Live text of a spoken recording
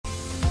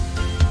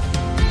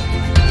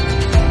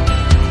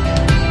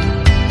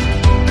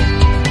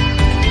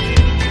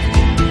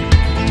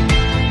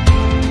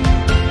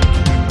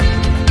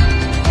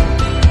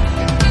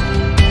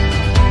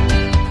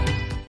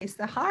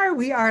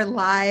We are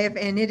live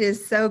and it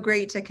is so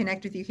great to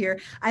connect with you here.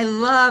 I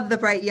love the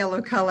bright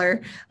yellow color.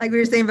 Like we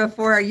were saying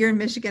before, you're in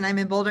Michigan, I'm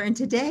in Boulder. And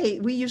today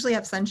we usually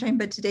have sunshine,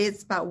 but today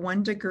it's about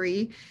 1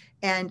 degree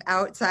and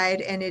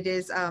outside, and it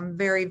is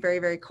very, very,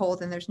 very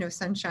cold and there's no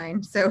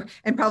sunshine. So,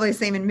 and probably the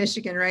same in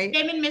Michigan, right?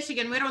 Same in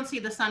Michigan. We don't see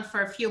the sun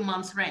for a few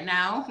months right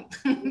now.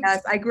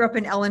 Yes, I grew up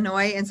in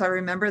Illinois. And so I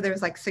remember there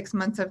was like 6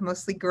 months of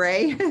mostly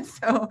gray.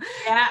 So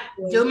yeah,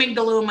 doom and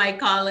gloom, I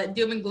call it,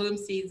 doom and gloom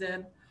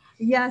season.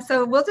 Yeah,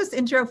 so we'll just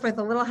intro for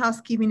the little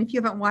housekeeping. If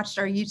you haven't watched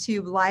our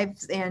YouTube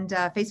lives and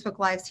Facebook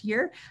lives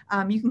here,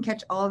 you can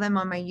catch all of them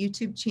on my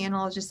YouTube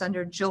channel, just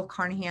under Jill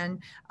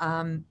Carnahan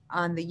on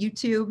the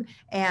YouTube.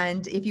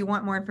 And if you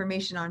want more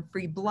information on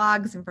free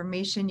blogs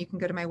information, you can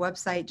go to my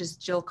website,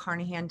 just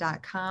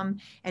jillcarnahan.com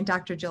and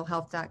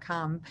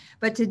drjillhealth.com.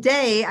 But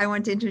today I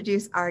want to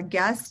introduce our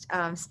guest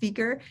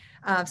speaker,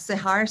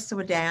 Sahar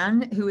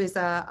Swadan, who is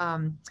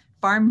a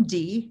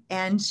PharmD,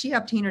 and she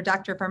obtained her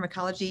Doctor of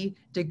Pharmacology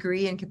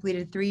degree and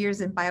completed 3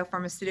 years in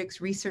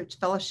biopharmaceutics research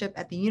fellowship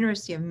at the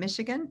University of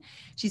Michigan.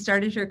 She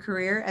started her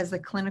career as a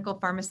clinical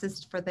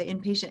pharmacist for the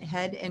inpatient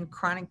head and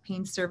chronic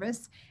pain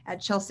service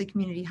at Chelsea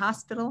Community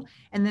Hospital,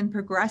 and then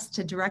progressed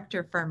to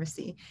director of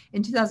pharmacy.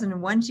 In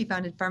 2001, she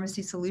founded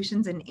Pharmacy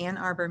Solutions in Ann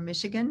Arbor,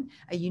 Michigan,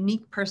 a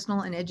unique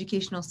personal and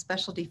educational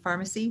specialty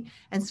pharmacy,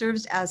 and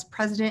serves as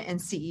president and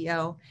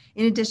CEO.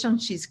 In addition,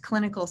 she's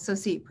clinical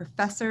associate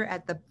professor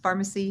at the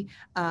Pharmacy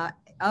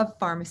of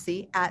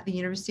Pharmacy at the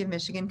University of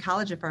Michigan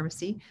College of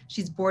Pharmacy.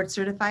 She's board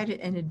certified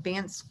and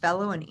advanced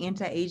fellow in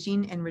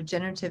anti-aging and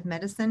regenerative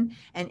medicine,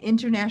 and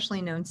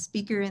internationally known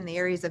speaker in the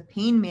areas of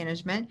pain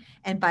management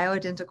and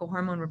bioidentical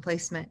hormone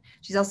replacement.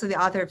 She's also the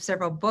author of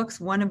several books,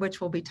 one of which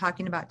we'll be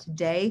talking about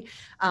today.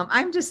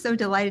 I'm just so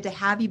delighted to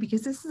have you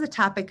because this is a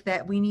topic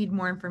that we need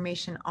more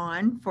information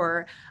on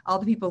for all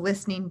the people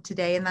listening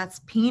today, and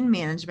that's pain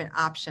management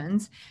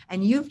options.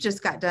 And you've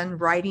just got done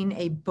writing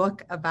a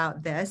book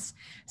about this.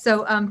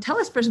 So tell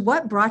us first,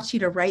 what brought you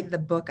to write the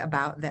book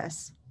about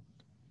this?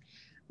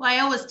 Well, I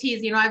always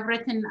tease, I've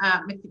written,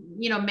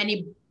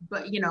 many,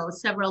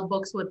 several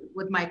books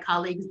with my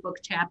colleagues, book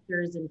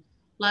chapters and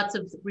lots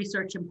of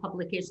research and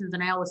publications.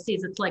 And I always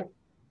tease, it's like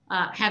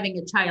having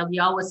a child.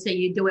 You always say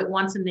you do it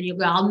once and then you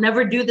go, I'll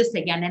never do this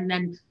again. And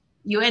then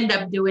you end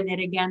up doing it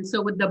again.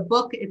 So with the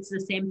book, it's the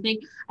same thing.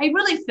 I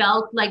really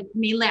felt like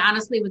mainly,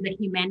 honestly, it was a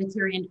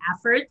humanitarian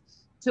effort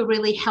to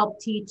really help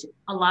teach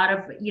a lot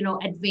of,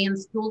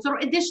 advanced tools or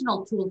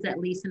additional tools,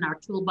 at least in our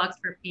toolbox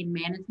for pain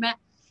management.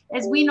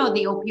 As we know,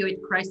 the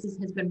opioid crisis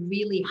has been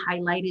really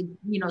highlighted,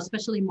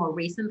 especially more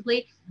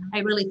recently. I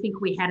really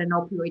think we had an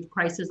opioid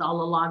crisis all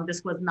along.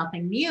 This was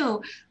nothing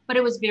new, but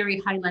it was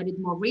very highlighted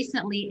more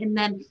recently. And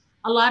then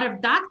a lot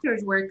of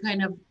doctors were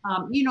kind of,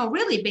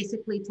 really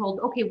basically told,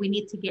 okay, we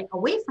need to get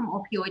away from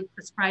opioid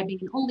prescribing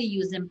and only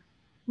use them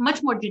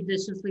much more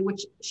judiciously,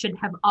 which should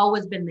have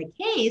always been the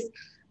case.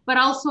 But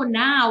also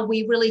now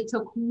we really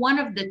took one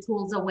of the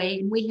tools away,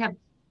 and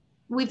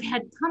we've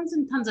had tons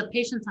and tons of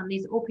patients on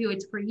these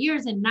opioids for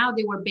years, and now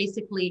they were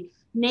basically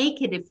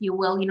naked, if you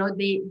will.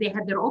 They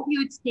had their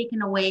opioids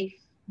taken away.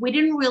 We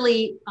didn't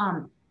really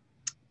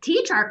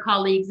teach our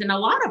colleagues, and a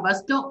lot of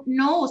us don't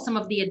know some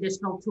of the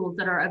additional tools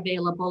that are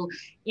available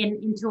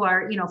into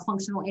our,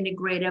 functional,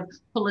 integrative,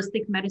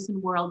 holistic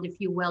medicine world, if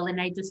you will. And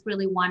I just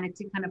really wanted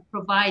to kind of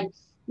provide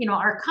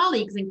our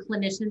colleagues and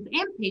clinicians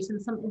and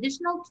patients some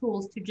additional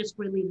tools to just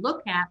really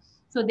look at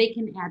so they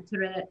can add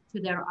to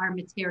their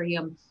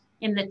armamentarium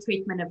in the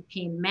treatment of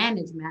pain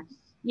management.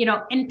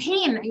 And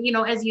pain,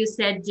 as you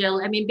said, Jill,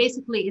 I mean,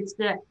 basically it's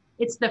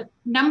the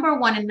number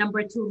one and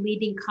number two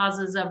leading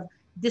causes of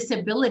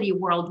disability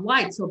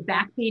worldwide. So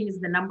back pain is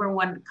the number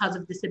one cause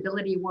of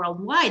disability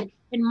worldwide,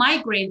 and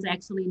migraines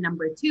actually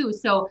number two.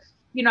 So,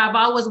 I've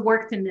always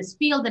worked in this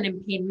field and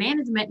in pain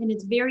management, and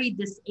it's very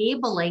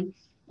disabling.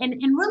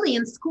 And really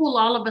in school,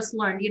 all of us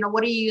learned,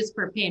 what do you use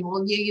for pain?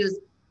 Well, you use,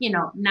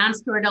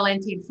 non-steroidal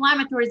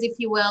anti-inflammatories, if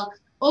you will,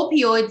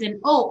 opioids, and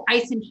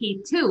ice and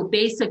heat too,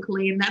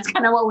 basically. And that's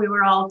kind of what we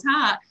were all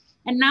taught.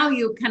 And now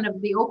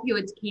the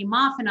opioids came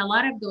off, and a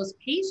lot of those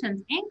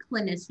patients and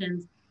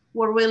clinicians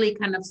were really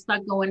kind of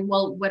stuck going,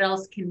 well, what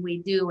else can we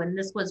do? And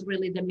this was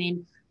really the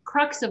main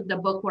crux of the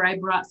book, where I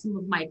brought some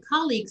of my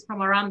colleagues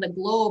from around the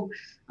globe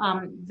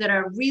that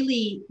are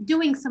really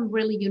doing some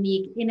really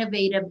unique,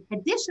 innovative,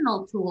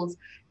 additional tools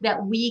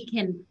that we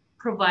can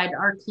provide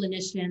our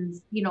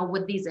clinicians,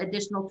 with these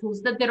additional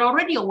tools that they're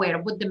already aware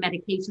of, with the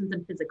medications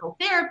and physical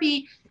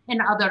therapy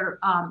and other,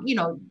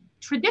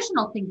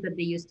 traditional things that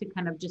they use to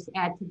kind of just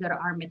add to their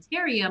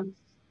armamentarium,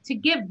 to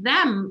give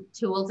them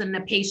tools, and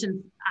the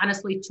patients,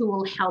 honestly,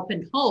 tool, help,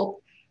 and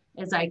hope,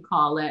 as I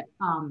call it.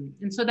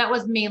 And so that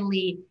was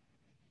mainly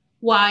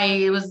why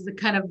it was the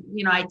kind of,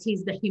 I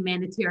tease the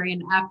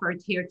humanitarian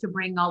effort here to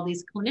bring all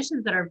these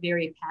clinicians that are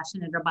very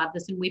passionate about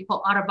this. And we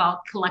put out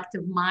about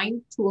collective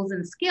mind, tools,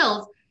 and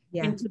skills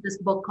into this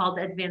book called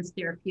Advanced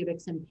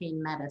Therapeutics in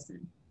Pain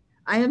Medicine.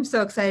 I am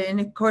so excited. And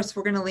of course,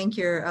 we're going to link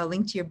your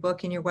link to your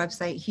book and your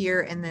website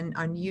here, and then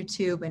on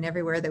YouTube and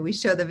everywhere that we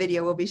show the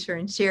video, we'll be sure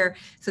and share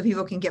so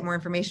people can get more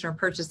information or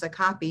purchase a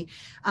copy.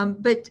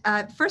 But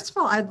first of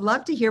all, I'd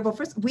love to hear, well,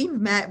 first, we've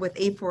met with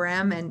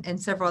A4M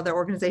and several other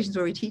organizations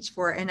where we teach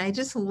for, and I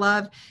just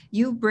love,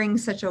 you bring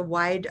such a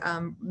wide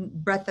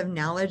breadth of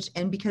knowledge,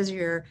 and because of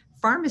your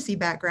pharmacy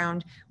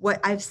background,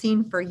 what I've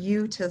seen for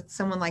you to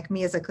someone like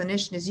me as a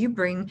clinician is you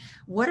bring,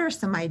 what are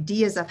some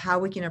ideas of how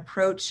we can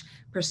approach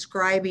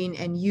prescribing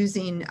and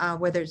using,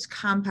 whether it's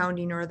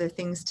compounding or other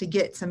things, to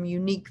get some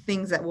unique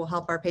things that will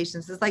help our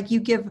patients. It's like you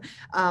give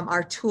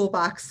our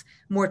toolbox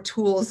more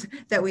tools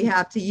that we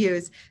have to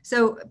use.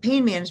 So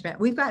pain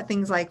management, we've got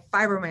things like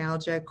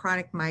fibromyalgia,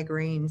 chronic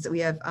migraines. We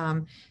have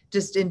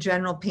just in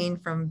general pain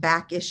from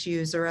back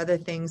issues or other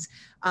things.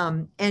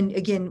 And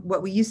again,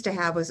 what we used to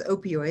have was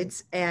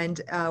opioids,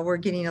 and we're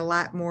getting a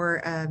lot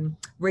more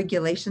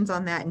regulations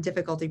on that and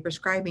difficulty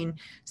prescribing.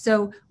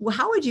 So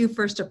how would you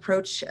first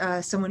approach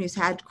someone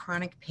who's had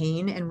chronic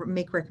pain and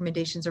make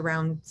recommendations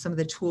around some of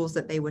the tools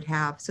that they would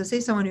have? So say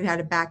someone who had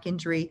a back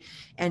injury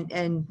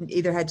and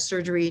either had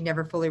surgery,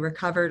 never fully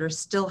recovered, or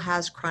still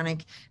has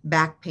chronic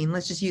back pain.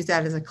 Let's just use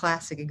that as a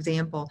classic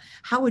example.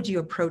 How would you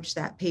approach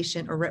that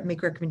patient or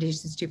make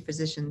recommendations to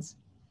physicians?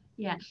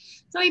 Yeah.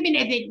 So I mean,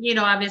 I think,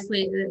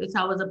 obviously it's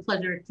always a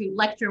pleasure to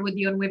lecture with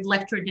you, and we've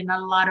lectured in a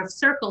lot of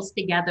circles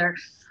together.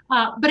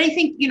 But I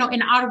think,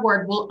 in our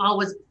work, we'll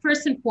always,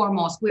 first and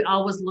foremost, we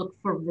always look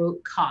for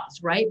root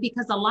cause, right?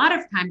 Because a lot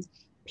of times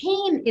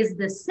pain is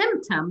the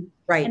symptom,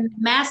 right, and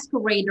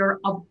masquerader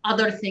of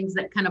other things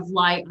that kind of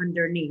lie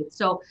underneath.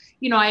 So,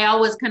 I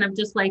always kind of,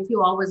 just like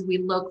you, we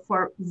look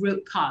for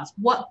root cause.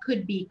 What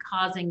could be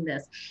causing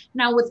this?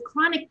 Now with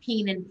chronic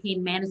pain and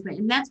pain management,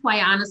 and that's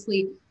why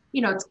honestly,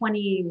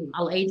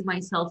 I'll age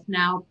myself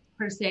now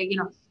per se,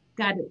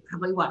 God,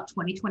 probably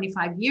 20,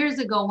 25 years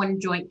ago when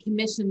Joint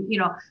Commission,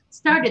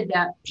 started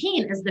that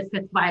pain as the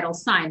fifth vital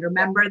sign.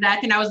 Remember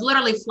that? And I was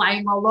literally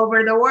flying all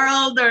over the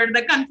world or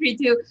the country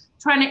to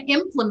trying to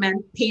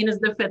implement pain as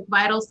the fifth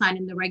vital sign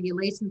in the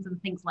regulations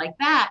and things like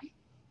that.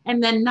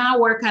 And then now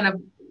we're kind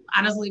of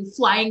honestly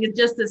flying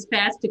just as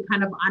fast to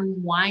kind of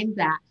unwind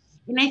that.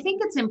 And I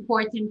think it's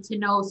important to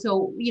know,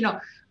 so,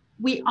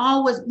 we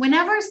always,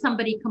 whenever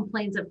somebody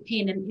complains of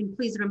pain, and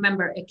please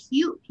remember,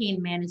 acute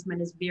pain management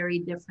is very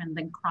different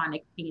than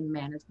chronic pain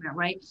management,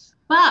 right?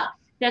 But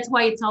that's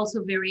why it's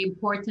also very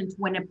important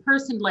when a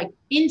person like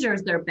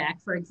injures their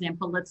back, for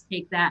example, let's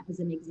take that as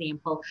an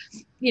example,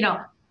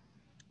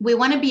 we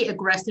want to be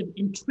aggressive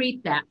and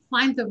treat that,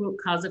 find the root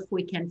cause if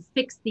we can,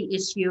 fix the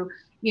issue,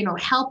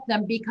 help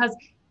them, because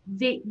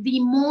the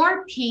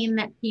more pain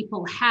that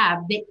people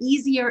have, the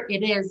easier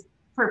it is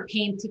for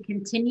pain to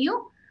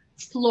continue,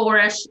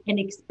 flourish, and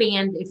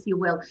expand, if you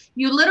will.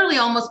 You literally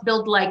almost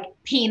build like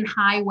pain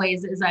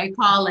highways, as I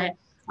call it,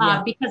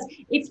 because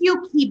if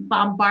you keep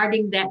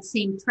bombarding that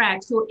same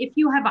track, so if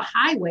you have a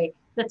highway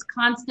that's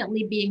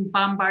constantly being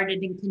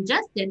bombarded and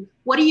congested,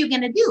 what are you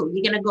going to do?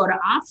 You're going to go to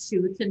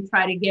offshoots and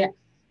try to get,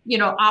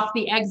 off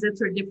the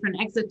exits or different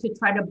exits to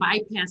try to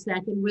bypass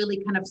that and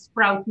really kind of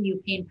sprout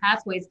new pain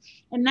pathways.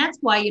 And that's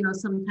why,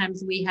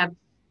 sometimes we have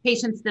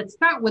patients that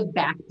start with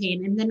back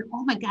pain and then,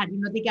 oh my God,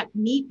 they got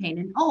knee pain,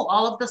 and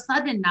all of a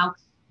sudden now,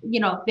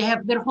 they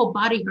have, their whole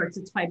body hurts,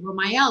 it's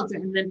fibromyalgia.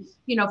 And then,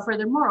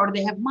 furthermore, or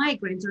they have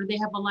migraines, or they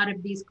have a lot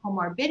of these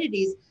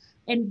comorbidities.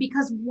 And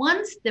because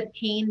once the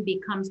pain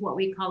becomes what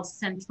we call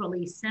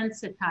centrally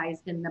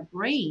sensitized in the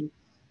brain,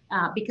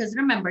 because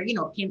remember,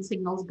 pain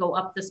signals go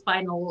up the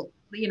spinal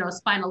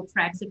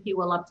tracts, if you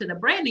will, up to the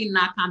brain, and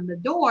knock on the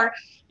door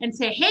and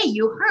say, hey,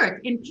 you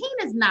hurt. And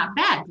pain is not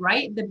bad,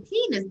 right? The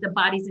pain is the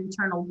body's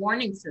internal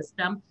warning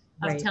system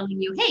of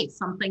telling you, hey,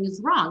 something is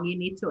wrong. You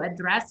need to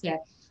address it.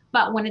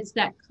 But when it's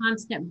that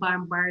constant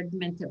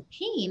bombardment of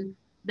pain,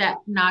 that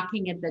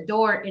knocking at the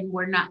door, and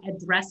we're not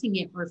addressing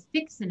it or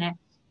fixing it,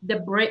 the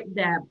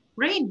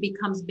brain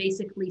becomes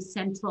basically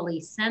centrally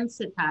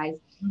sensitized.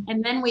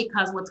 And then we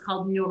cause what's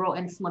called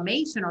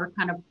neuroinflammation, or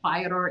kind of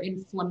fire or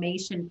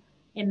inflammation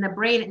in the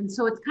brain. And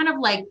so it's kind of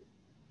like,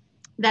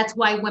 that's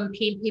why when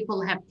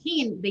people have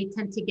pain, they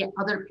tend to get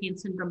other pain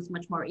syndromes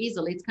much more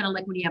easily. It's kind of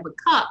like when you have a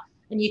cut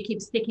and you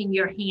keep sticking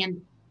your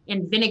hand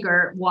in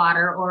vinegar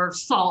water or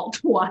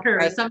salt water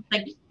or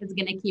something, it's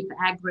going to keep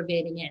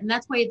aggravating it. And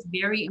that's why it's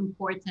very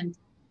important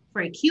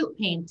for acute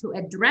pain to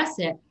address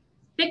it,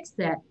 fix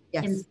it,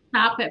 and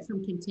stop it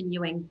from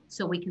continuing,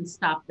 so we can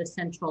stop the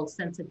central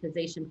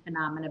sensitization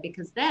phenomena,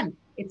 because then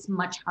it's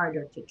much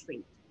harder to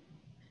treat.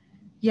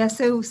 Yeah,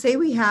 so say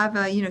we have,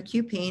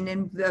 acute pain,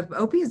 and the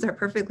opiates are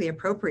perfectly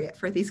appropriate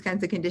for these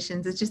kinds of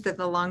conditions. It's just that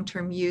the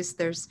long-term use,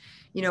 there's,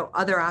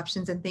 other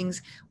options and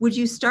things. Would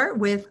you start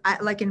with,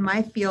 like in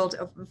my field,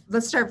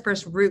 let's start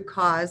first root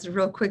cause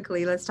real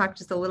quickly. Let's talk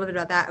just a little bit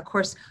about that. Of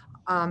course,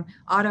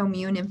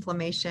 autoimmune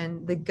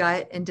inflammation, the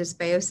gut and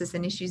dysbiosis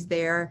and issues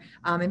there,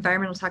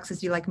 environmental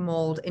toxicity like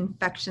mold,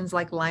 infections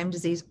like Lyme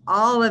disease.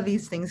 All of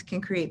these things can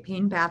create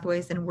pain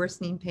pathways and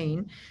worsening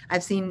pain.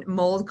 I've seen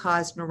mold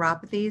cause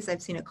neuropathies.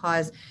 I've seen it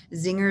cause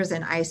zingers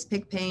and ice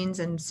pick pains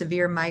and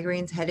severe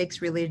migraines,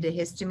 headaches related to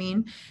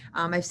histamine.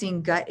 I've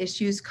seen gut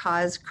issues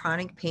cause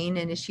chronic pain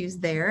and issues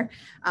there.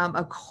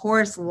 Of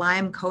course,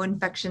 Lyme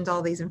co-infections,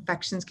 all these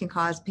infections can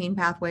cause pain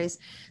pathways.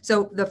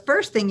 So the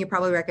first thing you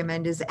probably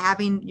recommend is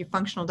having your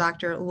functional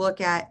doctor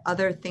look at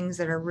other things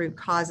that are root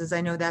causes.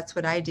 I know that's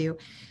what I do.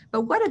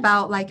 But what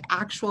about like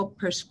actual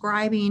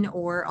prescribing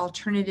or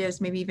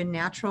alternatives, maybe even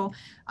natural?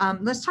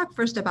 Let's talk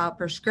first about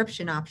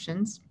prescription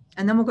options,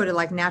 and then we'll go to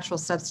like natural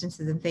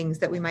substances and things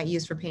that we might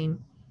use for pain.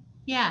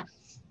 Yeah.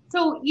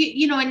 So,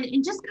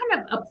 and just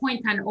kind of a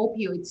point on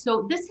opioids.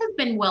 So this has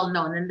been well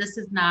known, and this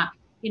is not,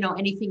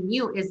 anything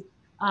new, is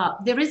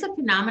there is a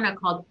phenomena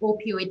called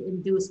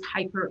opioid-induced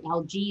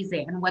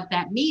hyperalgesia. And what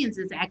that means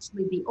is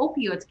actually the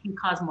opioids can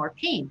cause more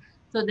pain.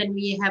 So then when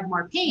you have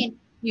more pain,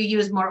 you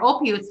use more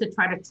opioids to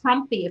try to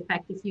trump the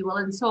effect, if you will.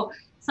 And so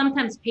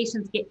sometimes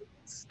patients get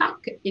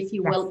stuck, if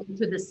you will,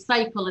 into this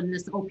cycle in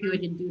this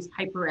opioid-induced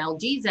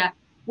hyperalgesia,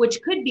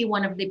 which could be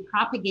one of the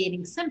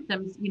propagating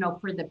symptoms,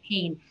 for the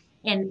pain.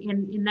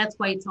 And that's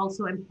why it's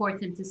also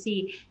important to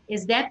see,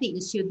 is that the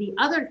issue? The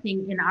other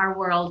thing in our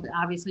world,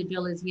 obviously,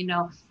 Jill, is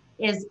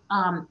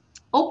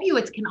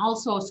opioids can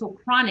also, so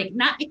chronic,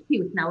 not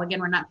acute. Now,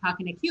 again, we're not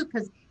talking acute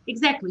because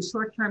exactly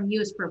short-term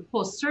use for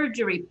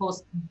post-surgery,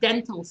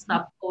 post-dental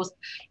stuff,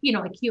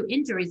 acute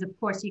injuries. Of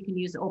course, you can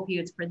use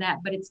opioids for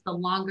that, but it's the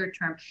longer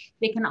term.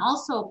 They can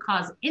also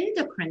cause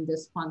endocrine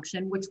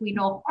dysfunction, which we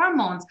know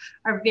hormones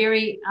are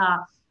very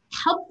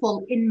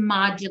helpful in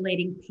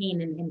modulating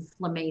pain and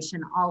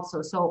inflammation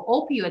also. So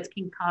opioids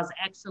can cause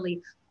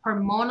actually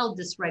hormonal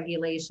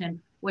dysregulation,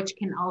 which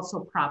can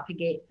also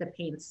propagate the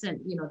pain,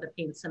 the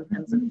pain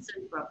symptoms and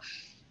syndrome.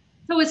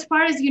 So as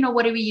far as,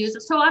 what do we use?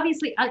 So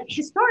obviously,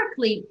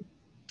 historically,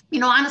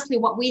 honestly,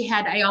 what we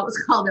had, I always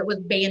called it was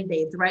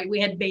Band-Aids, right? We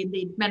had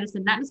Band-Aid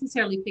medicine, not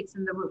necessarily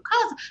fixing the root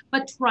cause,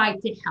 but try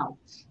to help.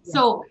 Yeah.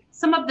 So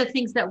some of the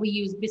things that we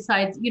use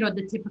besides,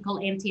 the typical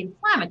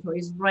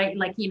anti-inflammatories, right?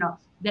 Like,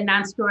 the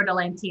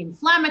non-steroidal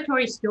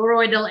anti-inflammatories,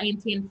 steroidal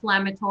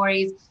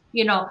anti-inflammatories,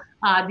 the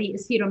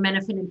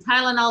acetaminophen and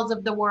Tylenols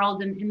of the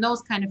world, and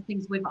those kind of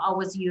things we've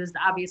always used,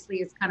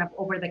 obviously, as kind of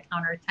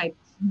over-the-counter type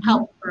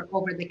help for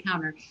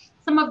over-the-counter.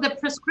 Some of the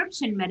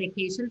prescription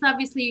medications,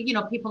 obviously,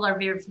 people are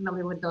very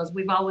familiar with those.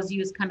 We've always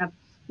used kind of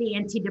the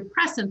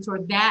antidepressants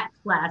or that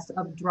class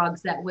of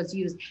drugs that was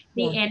used.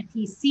 The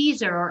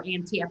anti-seizure or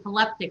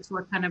anti-epileptics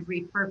were kind of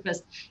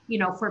repurposed,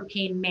 for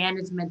pain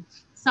management.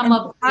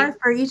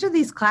 For each of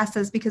these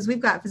classes, because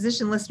we've got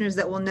physician listeners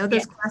that will know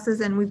those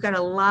classes, and we've got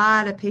a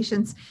lot of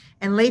patients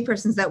and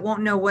laypersons that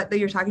won't know what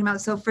you're talking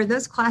about. So for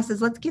those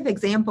classes, let's give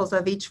examples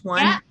of each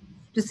one. Yeah.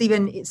 Just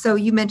even, so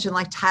you mentioned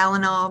like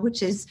Tylenol,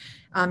 which is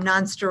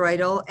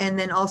non-steroidal, and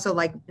then also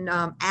like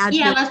Advil.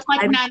 Yeah, that's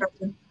like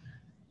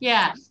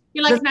non-steroidal.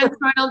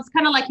 It's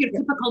kind of like your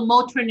typical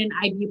Motrin and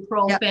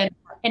ibuprofen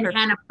and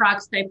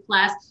Anaprox type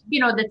class,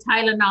 the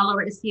Tylenol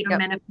or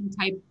acetaminophen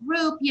type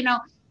group,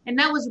 and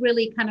that was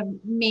really kind of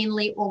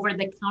mainly over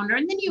the counter.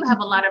 And then you have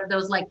a lot of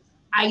those like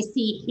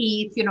icy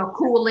heat,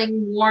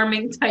 cooling,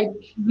 warming type,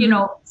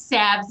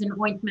 salves and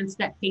ointments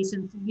that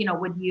patients,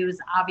 would use,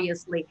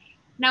 obviously.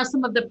 Now,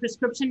 some of the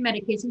prescription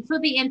medications, so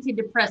the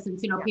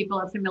antidepressants, people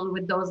are familiar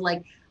with those,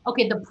 like,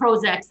 okay, the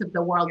Prozacs of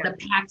the world, the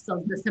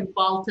Paxils, the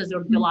Cymbaltas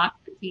or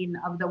duloxetine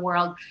of the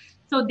world.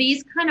 So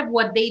these kind of,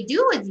 what they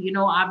do is,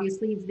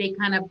 obviously, is they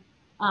kind of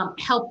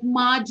help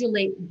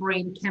modulate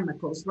brain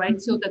chemicals, right? Mm-hmm.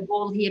 So the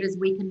goal here is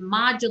we can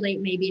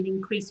modulate maybe and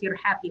increase your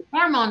happy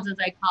hormones, as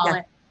I call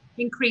it,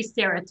 increase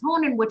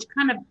serotonin, which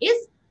kind of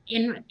is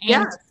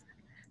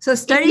So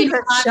studies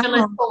have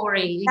shown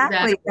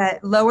exactly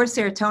that lower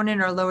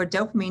serotonin or lower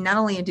dopamine not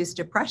only induce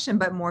depression,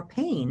 but more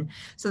pain.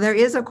 So there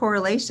is a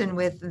correlation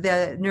with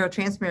the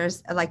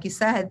neurotransmitters, like you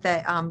said,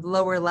 that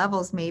lower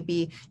levels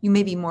you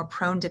may be more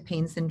prone to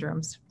pain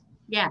syndromes.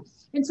 Yeah.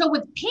 And so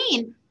with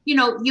pain,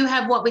 you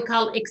have what we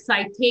call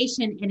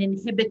excitation and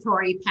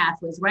inhibitory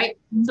pathways, right?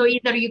 Mm-hmm. So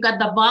either you got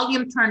the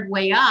volume turned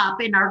way up,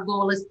 and our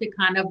goal is to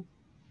kind of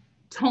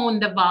tone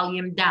the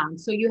volume down.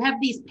 So you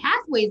have these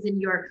pathways in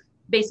your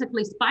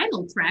basically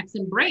spinal tracts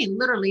and brain,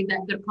 literally, that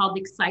they're called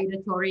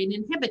excitatory and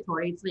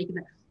inhibitory. It's like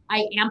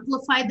I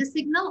amplify the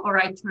signal or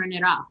I turn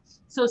it off.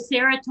 So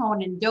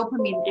serotonin,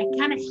 dopamine, it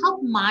kind of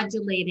help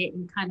modulate it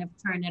and kind of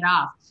turn it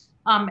off.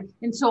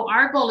 And so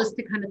our goal is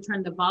to kind of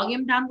turn the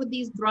volume down with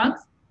these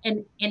drugs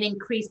and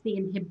increase the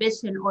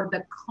inhibition or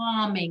the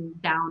calming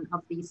down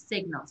of these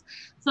signals.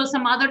 So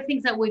some other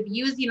things that we've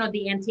used,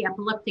 the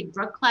anti-epileptic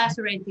drug class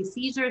or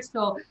anti-seizure.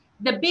 So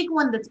the big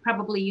one that's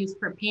probably used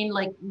for pain,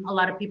 like a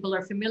lot of people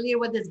are familiar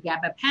with, is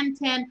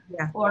gabapentin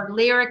or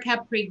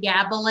Lyrica,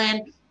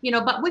 pregabalin,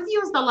 but we've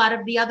used a lot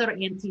of the other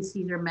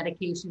anti-seizure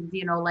medications,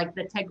 like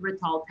the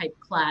Tegretol type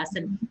class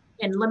and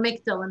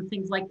Lamictal and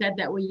things like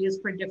that we use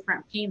for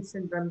different pain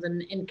syndromes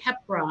and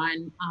Keppra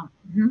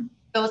and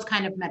those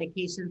kind of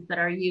medications that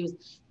are used.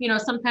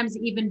 Sometimes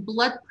even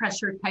blood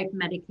pressure type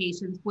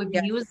medications we've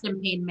used in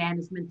pain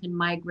management and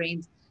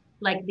migraines,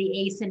 like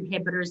the ACE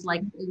inhibitors,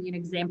 like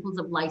examples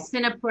of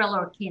lisinopril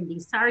or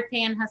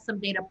candesartan has some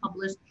data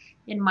published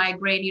in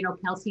migraine.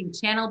 Calcium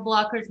channel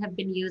blockers have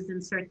been used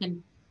in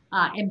certain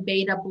and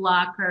beta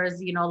blockers,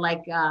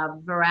 like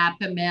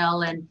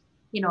verapamil and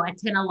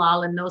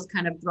atenolol, and those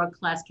kind of drug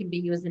class can be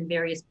used in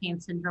various pain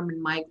syndrome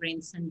and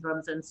migraine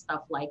syndromes and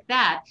stuff like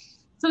that.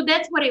 So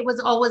that's what it was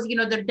always,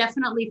 they're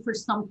definitely for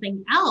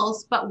something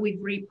else, but we've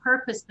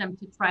repurposed them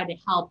to try to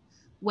help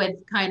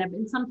with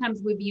and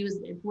sometimes we've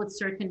used it with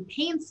certain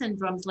pain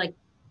syndromes like,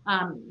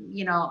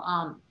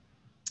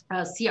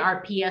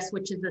 CRPS,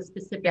 which is a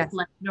specific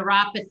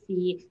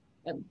neuropathy,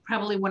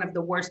 probably one of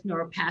the worst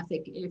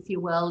neuropathic, if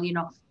you will,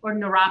 or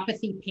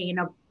neuropathy pain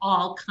of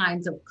all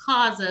kinds of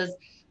causes.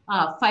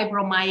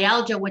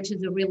 Fibromyalgia, which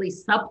is a really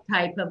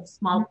subtype of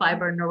small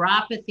fiber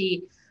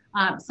neuropathy.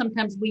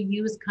 Sometimes we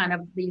use kind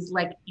of these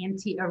like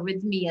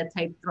anti-arrhythmia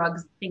type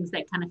drugs, things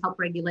that kind of help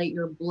regulate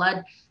your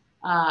blood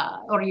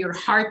or your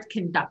heart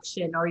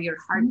conduction or your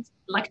heart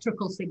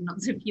electrical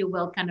signals, if you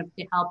will, kind of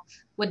to help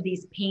with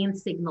these pain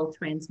signal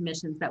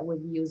transmissions that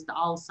we've used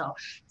also.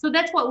 So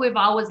that's what we've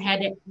always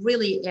had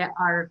really at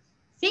our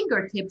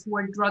fingertips,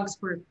 were drugs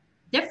for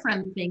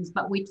different things,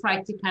 but we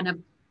try to kind of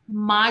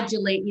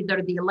modulate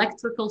either the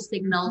electrical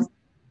signals,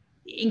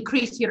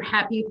 increase your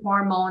happy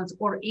hormones,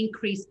 or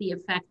increase the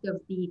effect of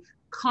the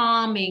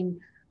calming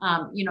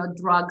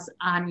drugs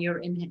on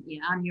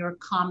your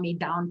calm me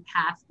down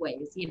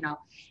pathways,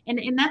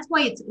 and that's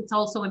why it's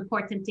also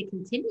important to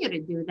continue to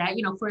do that,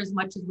 for as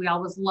much as we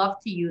always love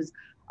to use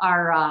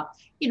our,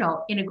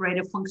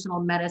 integrative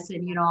functional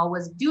medicine,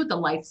 always do the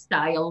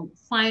lifestyle,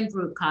 find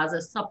root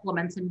causes,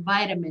 supplements and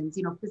vitamins,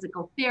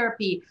 physical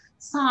therapy,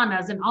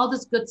 saunas, and all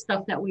this good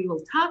stuff that we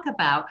will talk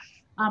about.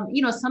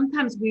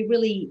 Sometimes we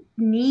really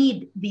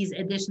need these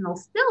additional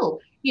still,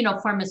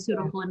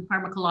 pharmaceutical and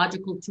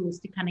pharmacological tools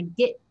to kind of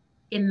get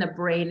in the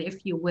brain,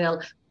 if you will,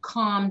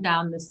 calm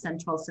down the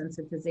central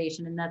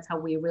sensitization. And that's how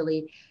we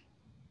really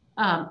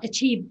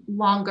achieve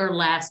longer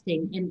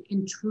lasting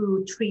in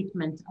true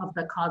treatment of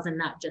the cause and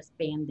not just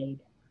Band-Aid.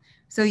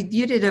 So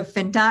you did a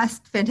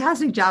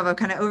fantastic job of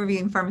kind of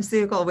overviewing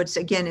pharmaceutical, which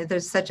again,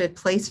 there's such a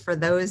place for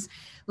those.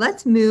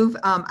 Let's move.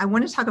 I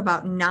want to talk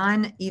about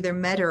either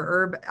med or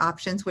herb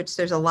options, which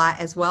there's a lot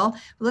as well.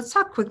 But let's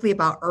talk quickly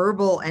about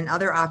herbal and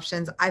other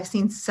options. I've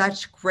seen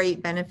such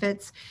great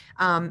benefits.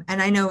 And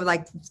I know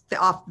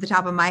off the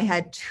top of my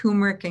head,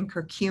 turmeric and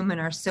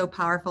curcumin are so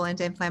powerful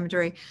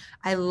anti-inflammatory.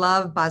 I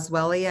love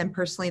boswellia, and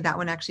personally, that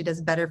one actually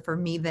does better for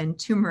me than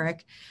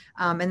turmeric.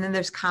 And then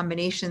there's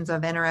combinations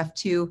of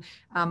NRF2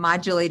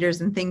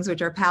 modulators and things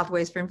which are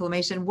pathways for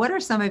inflammation. What are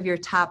some of your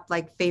top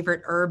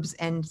favorite herbs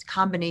and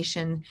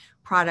combination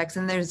products?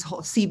 And there's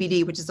whole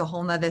CBD, which is a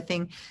whole nother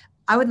thing.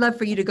 I would love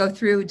for you to go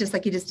through, just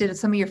like you just did,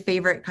 some of your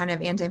favorite kind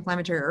of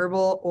anti-inflammatory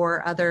herbal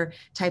or other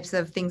types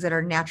of things that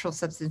are natural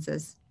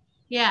substances.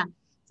 Yeah.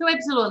 So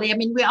absolutely. I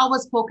mean, we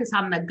always focus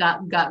on the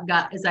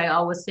gut, as I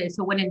always say.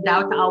 So when in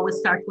doubt, I always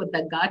start with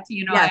the gut,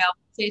 yes. I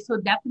always say, so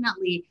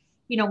definitely,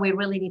 we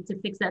really need to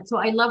fix that. So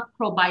I love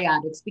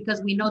probiotics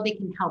because we know they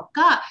can help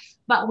gut,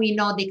 but we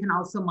know they can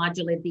also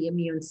modulate the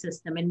immune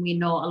system. And we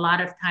know a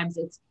lot of times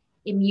it's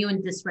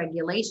immune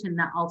dysregulation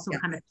that also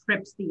kind of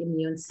trips the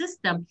immune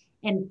system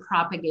and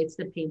propagates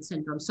the pain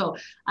syndrome. So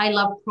I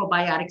love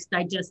probiotics,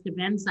 digestive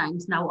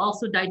enzymes. Now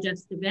also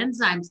digestive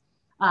enzymes,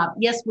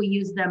 yes, we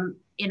use them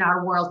in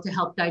our world to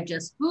help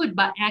digest food,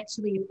 but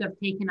actually if they're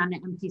taken on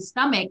an empty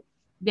stomach,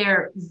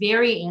 they're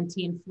very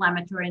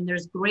anti-inflammatory. And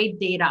there's great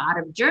data out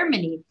of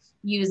Germany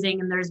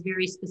and there's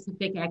very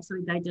specific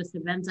actually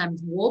digestive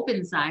enzymes,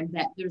 Wobenzym,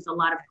 that there's a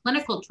lot of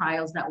clinical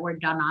trials that were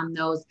done on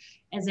those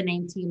as an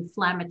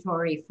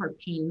anti-inflammatory for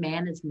pain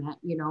management,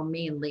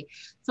 mainly.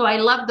 So I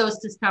love those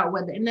to start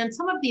with. And then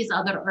some of these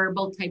other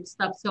herbal type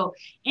stuff. So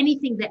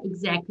anything that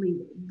exactly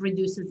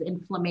reduces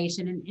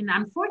inflammation. And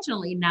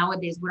unfortunately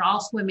nowadays we're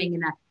all swimming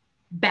in a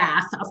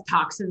bath of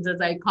toxins, as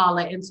I call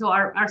it. And so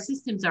our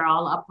systems are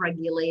all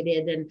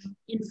upregulated and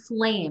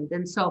inflamed.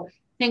 And so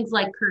things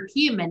like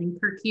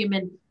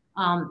curcumin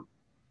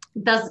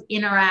does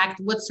interact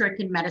with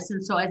certain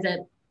medicines. So as a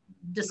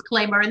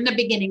disclaimer in the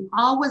beginning,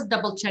 always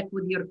double check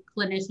with your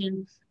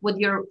clinician, with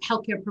your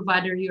healthcare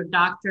provider, your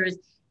doctors,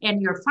 and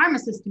your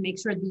pharmacist to make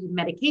sure the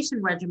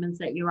medication regimens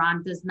that you're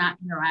on does not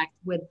interact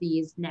with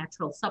these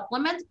natural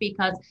supplements,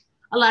 because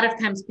a lot of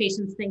times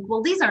patients think,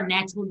 well, these are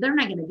natural, they're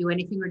not going to do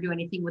anything or do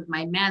anything with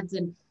my meds.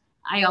 And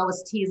I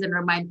always tease and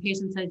remind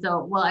patients,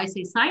 I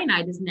say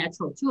cyanide is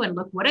natural too, and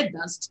look what it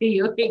does to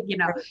you,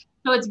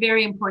 So it's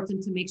very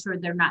important to make sure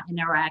they're not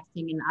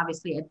interacting in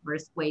obviously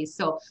adverse ways.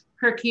 So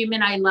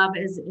curcumin, I love,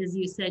 as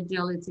you said,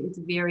 Jill, it's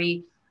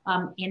very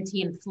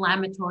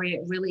anti-inflammatory.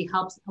 It really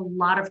helps. A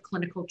lot of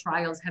clinical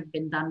trials have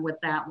been done with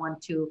that one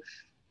too.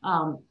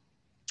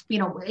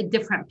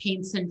 Different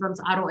pain syndromes,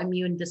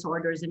 autoimmune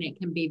disorders, and it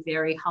can be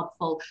very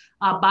helpful.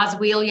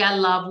 Boswellia,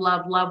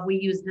 love. We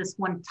use this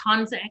one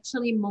tons,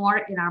 actually more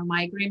in our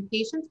migraine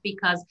patients,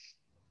 because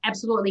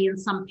absolutely in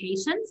some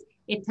patients,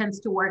 it tends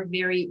to work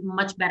very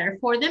much better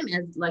for them,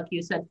 as like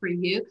you said, for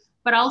you,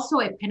 but also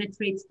it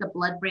penetrates the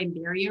blood-brain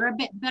barrier a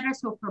bit better.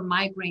 So for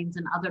migraines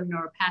and other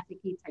neuropathic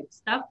type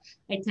stuff,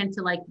 I tend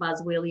to like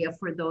Boswellia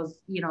for those,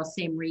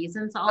 same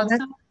reasons also.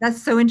 Oh,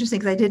 that's so interesting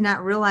because I did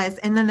not realize.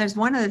 And then there's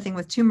one other thing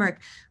with turmeric.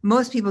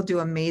 Most people do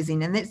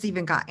amazing, and it's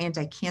even got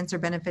anti-cancer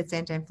benefits,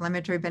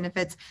 anti-inflammatory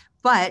benefits.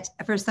 But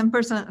for some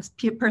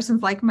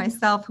persons like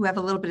myself who have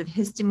a little bit of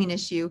histamine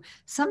issue,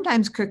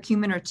 sometimes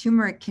curcumin or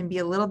turmeric can be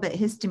a little bit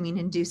histamine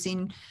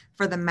inducing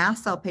for the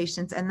mast cell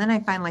patients. And then I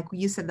find, like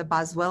you said, the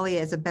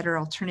Boswellia is a better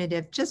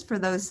alternative just for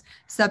those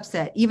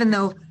subset, even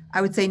though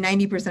I would say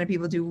 90% of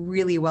people do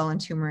really well in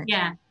turmeric.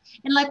 Yeah.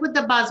 And like with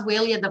the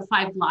Boswellia, the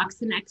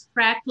 5-loxane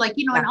extract,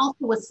 and also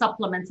with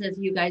supplements, as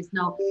you guys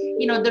know,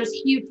 there's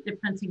huge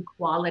difference in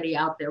quality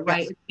out there,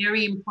 right? Yes. It's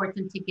very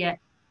important to get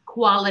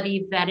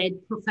quality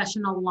vetted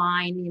professional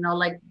line,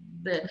 like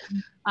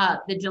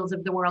the Jills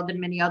of the world and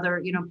many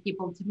other,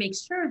 people, to make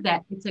sure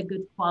that it's a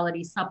good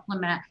quality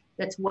supplement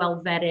that's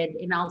well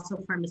vetted and also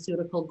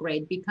pharmaceutical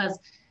grade, because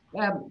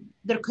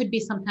there could be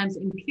sometimes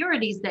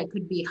impurities that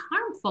could be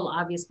harmful,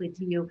 obviously,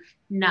 to you,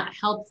 not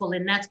helpful.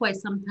 And that's why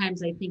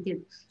sometimes I think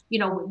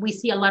we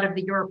see a lot of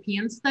the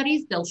European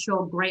studies, they'll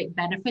show great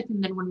benefit.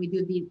 And then when we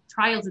do the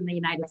trials in the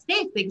United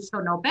States, they show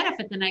no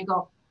benefit. And I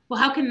go, well,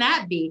 how can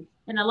that be?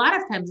 And a lot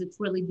of times it's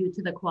really due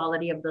to the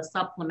quality of the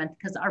supplement,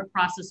 because our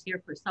process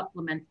here for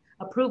supplement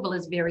approval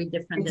is very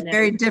different. It's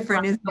very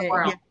different, isn't it?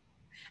 Yeah.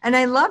 And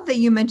I love that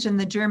you mentioned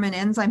the German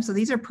enzymes. So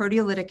these are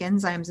proteolytic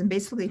enzymes, and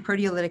basically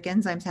proteolytic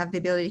enzymes have the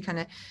ability to kind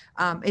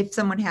of, if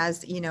someone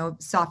has,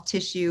 soft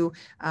tissue,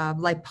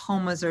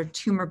 lipomas or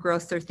tumor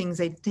growths or things,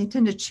 they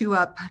tend to chew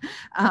up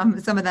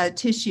some of that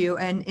tissue,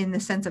 and in the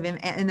sense of,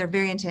 and they're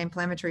very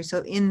anti-inflammatory.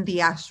 So in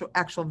the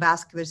actual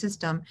vascular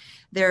system,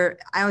 I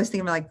always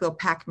think of like little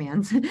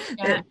Pac-Mans.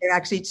 Yeah. They're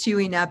actually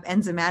chewing up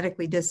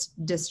enzymatically,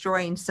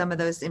 destroying some of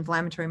those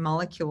inflammatory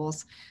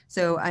molecules.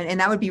 So, and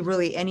that would be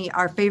really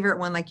our favorite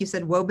one, like you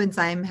said,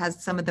 Wobenzyme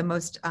has some of the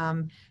most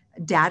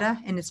data,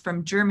 and it's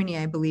from Germany,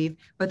 I believe,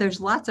 but there's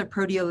lots of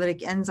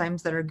proteolytic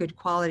enzymes that are good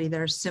quality that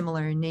are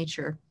similar in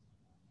nature.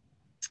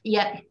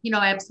 Yeah,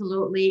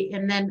 absolutely.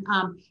 And then,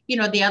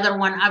 the other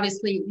one,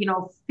 obviously,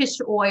 fish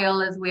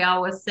oil, as we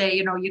always say,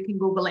 you can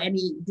Google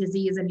any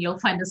disease and you'll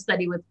find a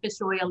study with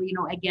fish oil,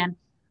 again,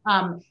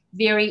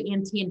 very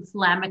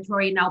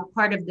anti-inflammatory. Now,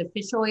 part of the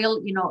fish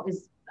oil,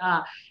 is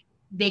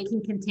they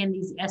can contain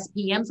these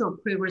SPMs, or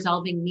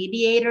pre-resolving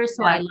mediators.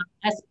 So I love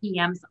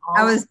SPMs.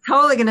 I was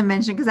totally going to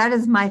mention, because that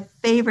is my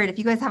favorite. If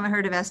you guys haven't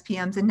heard of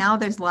SPMs, and now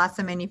there's lots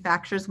of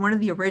manufacturers. One of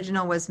the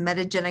original was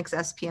Metagenics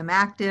SPM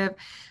Active,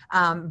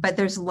 but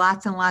there's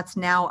lots and lots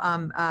now.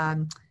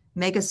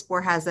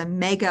 Megaspore has a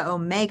Mega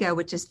Omega,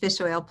 which is fish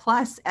oil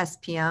plus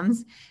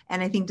SPMs.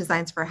 And I think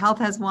Designs for Health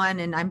has one,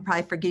 and I'm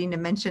probably forgetting to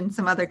mention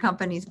some other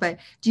companies, but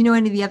do you know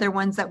any of the other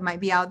ones that might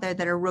be out there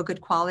that are real good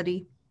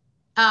quality?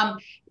 A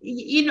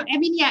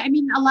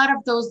lot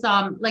of those,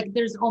 like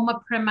there's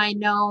Omaprim, I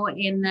know,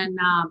 and then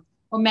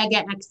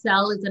Omega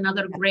XL is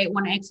another great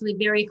one, actually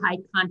very high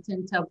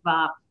content of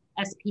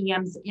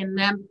SPMs in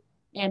them.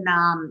 And,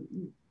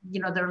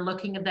 they're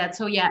looking at that.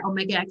 So yeah,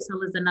 Omega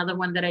XL is another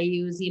one that I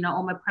use.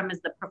 Omaprim is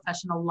the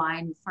professional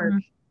line for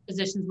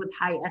physicians with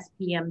high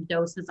SPM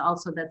doses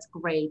also. That's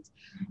great.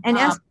 And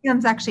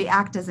SPMs actually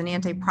act as an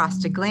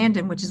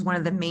antiprostaglandin, which is one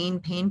of the main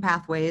pain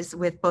pathways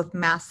with both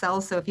mast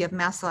cells. So if you have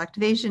mast cell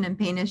activation and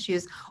pain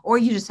issues, or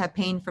you just have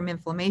pain from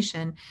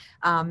inflammation,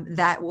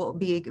 that will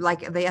be like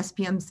the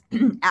SPMs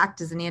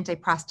act as an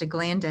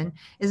antiprostaglandin.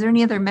 Is there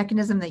any other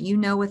mechanism that you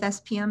know with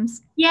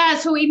SPMs? Yeah.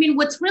 So,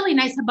 what's really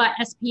nice about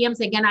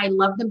SPMs, again, I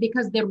love them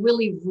because they're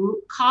really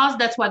root cause.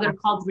 That's why they're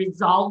called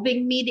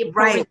resolving mediators.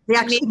 Right. They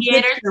actually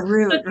get to the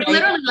root, so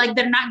literally, like,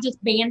 they're not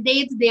just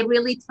Band-Aids. They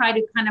really try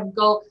to kind of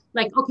go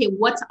like, okay,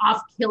 what's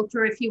off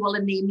kilter, if you will,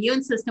 in the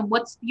immune system?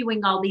 What's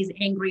spewing all these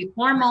angry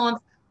hormones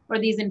or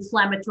these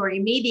inflammatory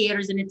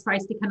mediators? And it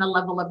tries to kind of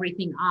level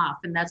everything off.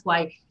 And that's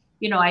why,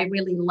 I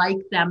really like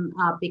them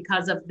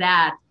because of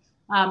that.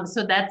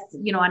 So that's,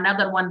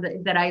 another one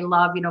that I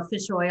love,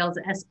 fish oils,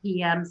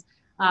 SPMs,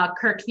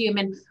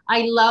 curcumin.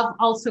 I love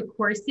also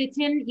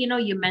quercetin.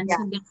 You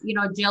mentioned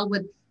it, Jill,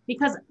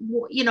 because,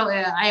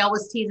 I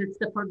always tease it's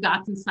the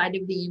forgotten side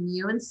of the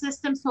immune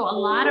system. So a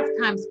lot of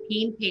times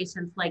pain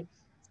patients, like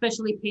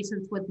especially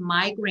patients with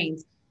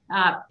migraines,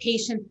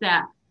 patients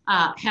that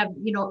have,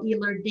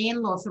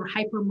 Ehlers-Danlos or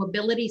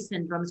hypermobility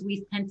syndromes,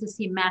 we tend to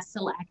see mast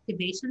cell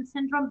activation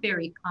syndrome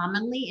very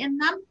commonly in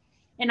them.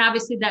 And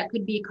obviously that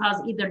could be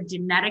caused either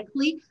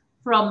genetically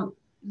from,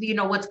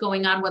 what's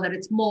going on, whether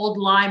it's mold,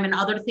 Lyme, and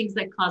other things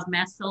that cause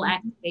mast cell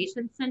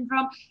activation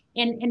syndrome.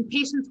 And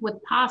patients with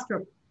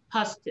postural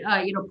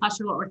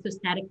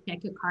orthostatic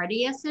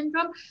tachycardia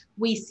syndrome,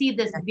 we see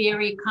this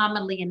very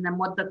commonly in them.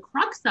 What the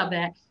crux of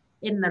it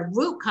in the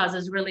root cause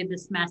is really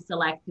this mast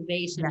cell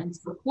activation. And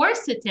so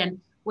quercetin,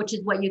 which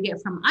is what you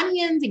get from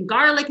onions and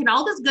garlic and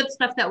all this good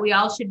stuff that we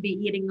all should be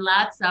eating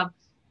lots of,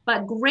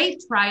 but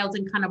great trials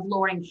in kind of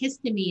lowering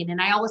histamine.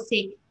 And I always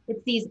say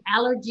it's these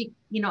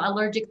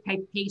allergic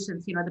type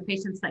patients, the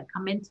patients that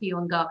come into you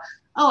and go,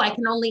 oh, I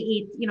can only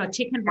eat,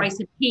 chicken, rice,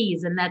 and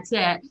peas, and that's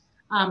it.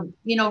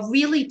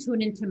 Really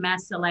tune into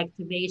mast cell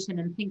activation,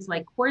 and things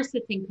like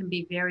quercetin can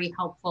be very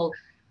helpful.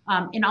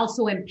 And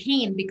also in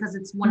pain, because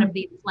it's one of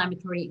the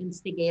inflammatory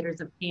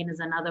instigators of pain is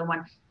another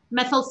one.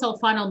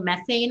 Methylsulfonyl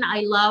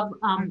I love.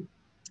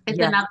 It's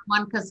another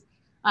one because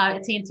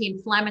it's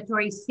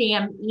anti-inflammatory.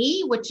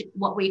 SAMe, which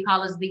what we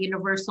call is the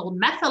universal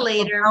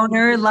methylator.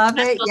 Owner, love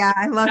it. Yeah,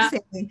 I love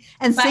SAMe.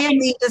 And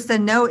SAMe, just a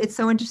note, it's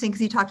so interesting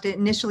because you talked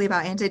initially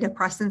about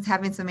antidepressants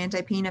having some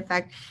anti-pain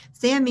effect.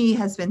 SAMe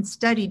has been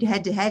studied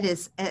head-to-head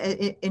is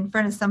in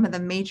front of some of the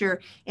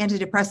major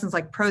antidepressants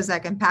like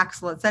Prozac and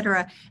Paxil, et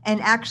cetera. And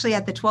actually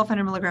at the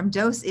 1,200 milligram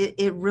dose,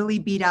 it really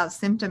beat out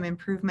symptom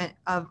improvement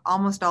of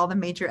almost all the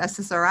major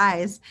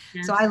SSRIs.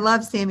 Yeah. So I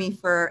love SAMe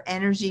for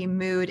energy,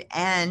 mood,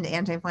 and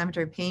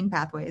anti-inflammatory pain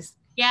pathways.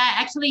 Yeah,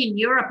 actually in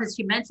Europe, as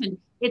you mentioned,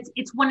 it's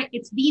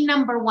the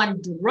number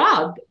one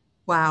drug.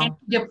 Wow.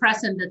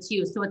 Antidepressant that's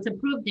used. So it's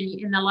approved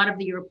in a lot of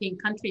the European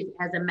countries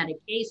as a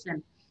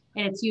medication,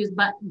 and it's used,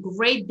 but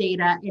great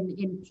data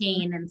in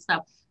pain and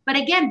stuff. But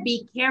again,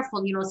 be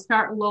careful,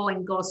 start low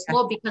and go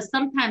slow, because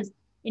sometimes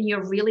in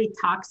your really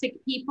toxic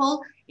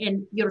people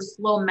and your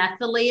slow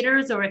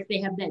methylators, or if they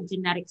have that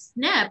genetic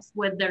SNPs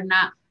where they're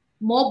not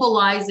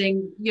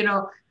mobilizing,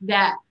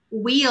 that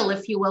wheel,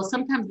 if you will,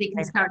 sometimes they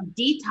can start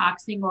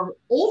detoxing or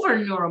over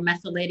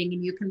neuromethylating,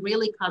 and you can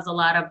really cause a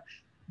lot of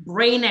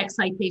brain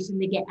excitation.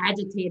 They get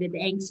agitated,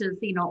 anxious,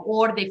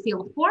 or they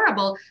feel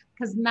horrible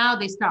because now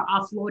they start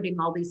offloading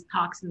all these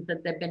toxins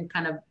that they've been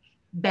kind of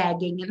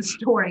bagging and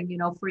storing,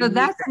 for so years.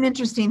 That's an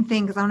interesting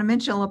thing, because I want to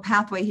mention a little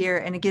pathway here.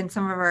 And again,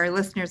 some of our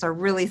listeners are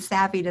really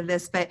savvy to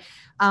this, but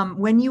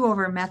when you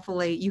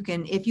overmethylate, you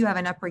can, if you have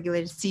an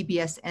upregulated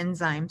CBS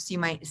enzyme, so you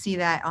might see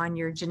that on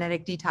your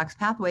genetic detox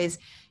pathways,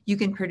 you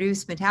can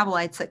produce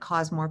metabolites that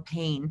cause more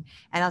pain.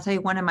 And I'll tell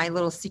you, one of my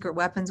little secret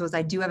weapons was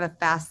I do have a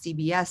fast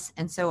CBS.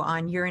 And so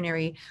on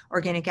urinary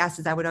organic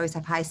acids, I would always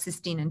have high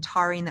cysteine and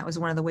taurine. That was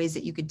one of the ways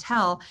that you could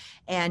tell.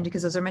 And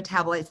because those are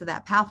metabolites of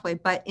that pathway.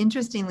 But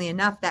interestingly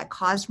enough, that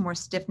caused more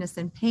stiffness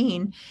and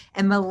pain.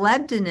 And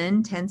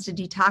molybdenum tends to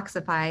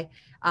detoxify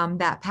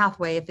that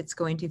pathway if it's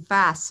going too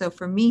fast. So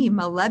for me,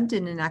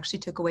 molybdenum actually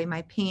took away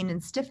my pain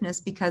and stiffness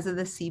because of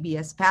the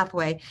CBS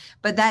pathway.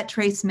 But that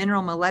trace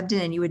mineral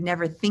molybdenum you would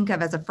never think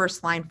of as a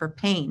first line for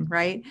pain,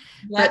 right?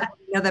 Yeah.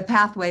 But the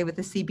pathway with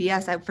the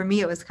CBS, for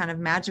me, it was kind of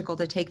magical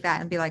to take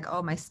that and be like,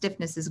 oh, my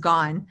stiffness is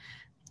gone.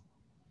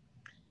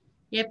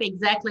 Yep,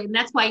 exactly. And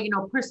that's why,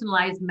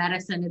 personalized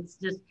medicine, it's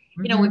just,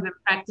 we've been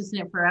practicing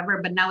it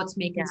forever, but now it's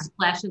making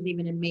splashes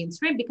even in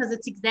mainstream, because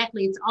it's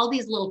all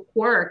these little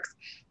quirks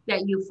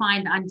that you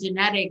find on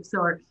genetics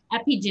or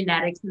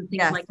epigenetics and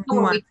things like that,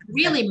 where we can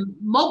really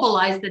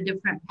mobilize the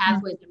different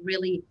pathways and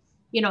really,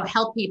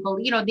 help people.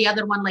 The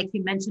other one, like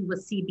you mentioned,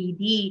 was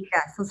CBD.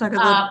 Yes, let's talk a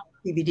little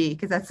CBD,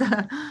 because that's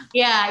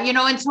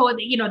and so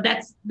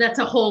that's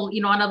a whole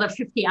another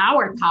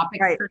 50-hour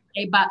topic per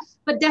se,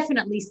 but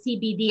definitely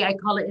CBD, I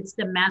call it's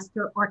the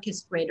master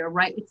orchestrator,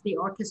 right? It's the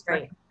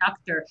orchestrator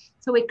conductor.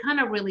 So it kind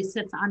of really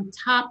sits on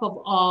top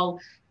of all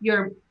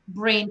your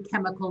brain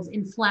chemicals,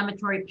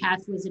 inflammatory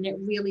pathways, and it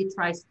really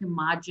tries to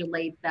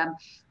modulate them.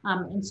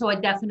 And so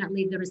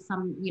there is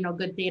some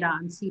good data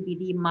on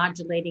CBD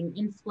modulating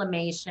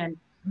inflammation.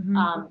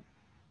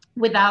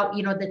 Without,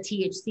 the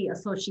THC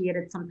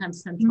associated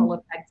sometimes central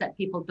effects that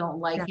people don't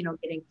like,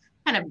 getting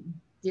kind of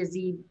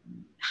dizzy,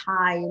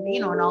 high,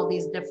 and all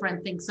these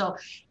different things. So,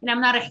 and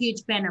I'm not a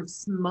huge fan of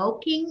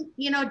smoking,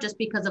 just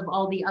because of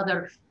all the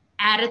other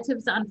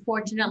additives,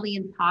 unfortunately,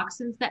 and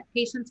toxins that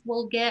patients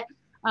will get.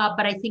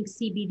 But I think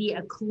CBD,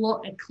 a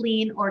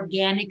clean,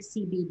 organic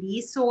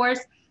CBD source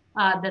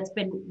that's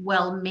been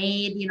well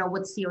made,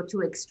 with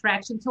CO2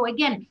 extraction. So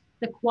again,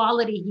 the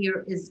quality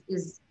here is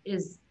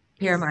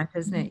paramount,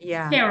 isn't it?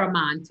 Yeah.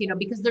 Paramount,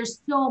 because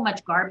there's so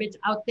much garbage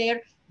out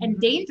there, and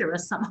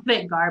dangerous, some of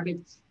it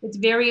garbage. It's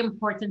very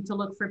important to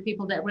look for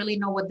people that really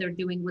know what they're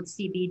doing with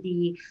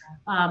CBD.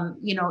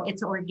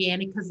 It's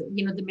organic, because,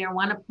 the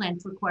marijuana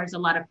plant requires a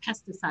lot of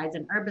pesticides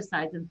and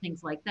herbicides and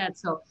things like that.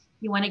 So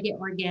you want to get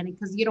organic,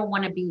 because you don't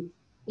want to be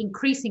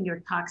increasing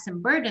your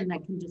toxin burden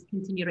that can just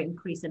continue to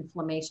increase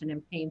inflammation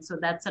and pain. So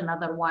that's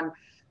another one,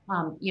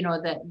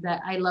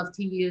 that I love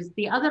to use.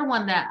 The other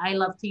one that I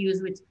love to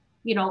use, which,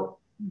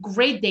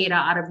 great data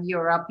out of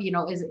Europe,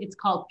 it's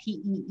called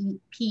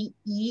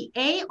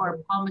PEA or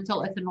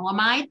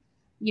palmitoylethanolamide,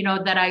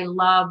 that I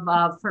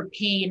love for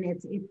pain.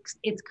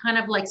 It's kind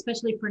of like,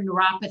 especially for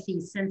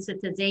neuropathy,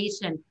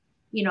 sensitization,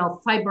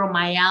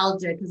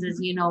 fibromyalgia, because as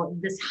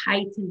this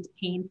heightened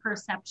pain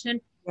perception.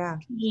 Yeah.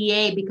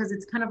 PEA, because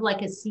it's kind of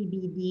like a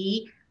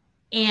CBD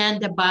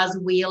and a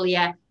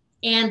boswellia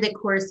and the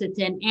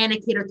quercetin and a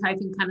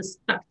ketotifen kind of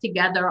stuck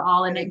together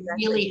all, and it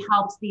really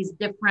helps these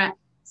different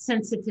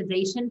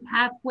sensitization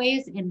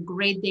pathways, and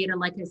great data.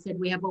 Like I said,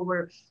 we have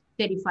over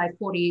 35,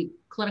 40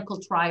 clinical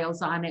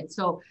trials on it.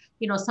 So,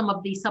 some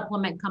of these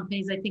supplement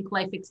companies, I think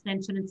Life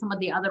Extension and some of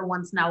the other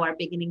ones now are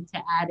beginning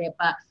to add it,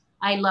 but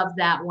I love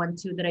that one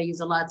too, that I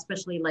use a lot,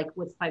 especially like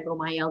with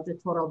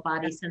fibromyalgia, total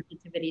body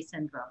sensitivity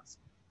syndromes.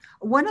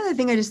 One other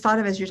thing I just thought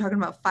of as you're talking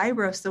about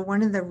fibro. So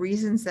one of the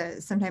reasons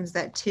that sometimes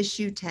that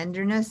tissue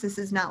tenderness, this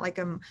is not like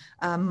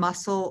a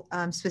muscle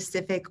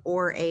specific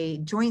or a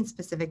joint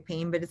specific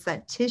pain, but it's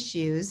that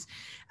tissues,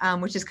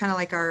 which is kind of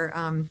like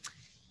our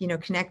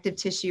connective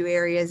tissue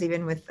areas,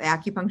 even with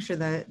acupuncture,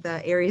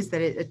 the areas that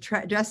it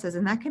addresses,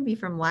 and that can be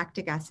from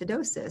lactic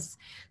acidosis.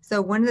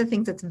 So one of the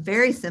things that's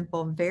very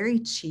simple, very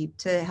cheap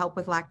to help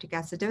with lactic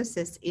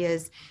acidosis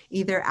is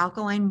either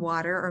alkaline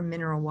water or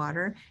mineral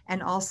water,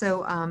 and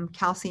also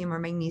calcium or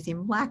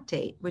magnesium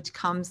lactate, which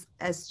comes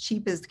as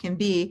cheap as can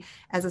be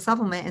as a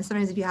supplement. And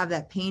sometimes if you have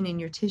that pain in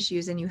your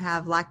tissues and you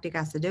have lactic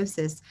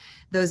acidosis,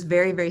 those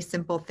very, very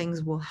simple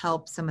things will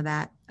help some of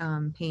that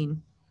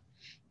pain.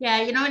 Yeah,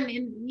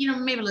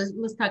 and maybe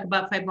let's talk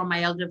about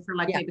fibromyalgia for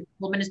maybe a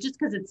couple minutes, just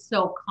because it's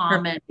so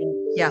common.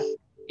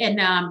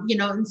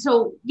 And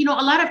so a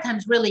lot of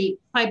times really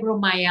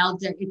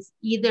fibromyalgia, it's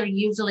either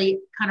usually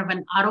kind of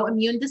an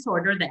autoimmune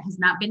disorder that has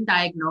not been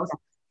diagnosed,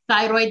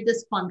 thyroid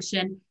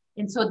dysfunction.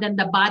 And so then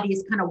the body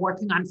is kind of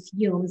working on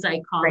fumes,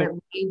 I call it.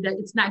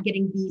 It's not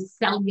getting the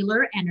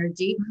cellular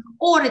energy,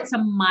 or it's a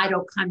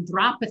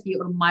mitochondriopathy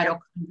or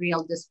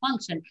mitochondrial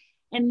dysfunction.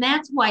 And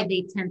that's why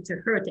they tend to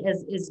hurt,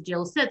 as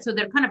Jill said. So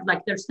they're kind of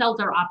like their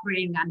cells are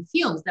operating on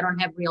fumes. They don't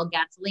have real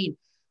gasoline.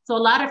 So a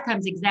lot of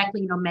times,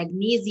 exactly,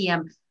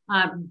 magnesium,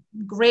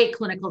 great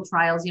clinical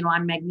trials,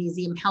 on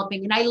magnesium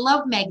helping. And I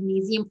love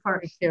magnesium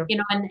for,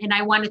 and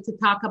I wanted to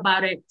talk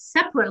about it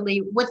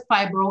separately with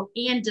fibro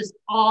and just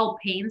all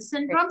pain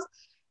syndromes.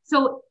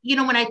 So,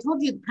 when I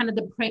told you kind of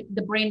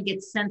the brain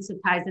gets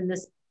sensitized in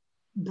this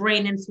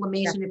brain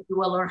inflammation, if you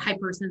will, or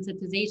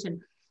hypersensitization.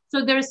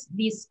 So there's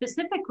these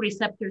specific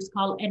receptors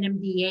called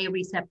NMDA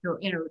receptor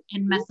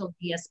and methyl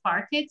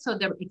D-aspartate. So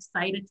they're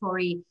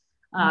excitatory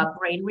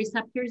brain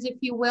receptors, if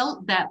you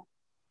will, that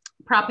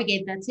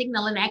propagate that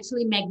signal. And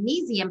actually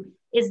magnesium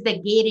is the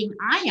gating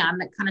ion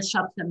that kind of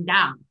shuts them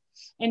down.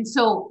 And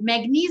so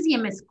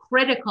magnesium is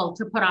critical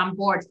to put on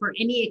board for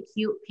any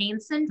acute pain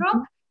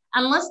syndrome,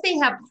 unless they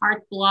have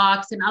heart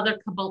blocks and other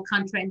couple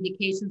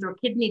contraindications or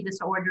kidney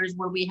disorders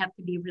where we have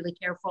to be really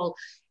careful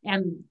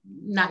and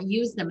not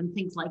use them and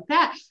things like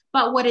that.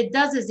 But what it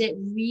does is it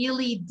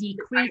really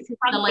decreases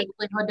the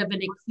likelihood of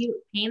an acute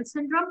pain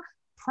syndrome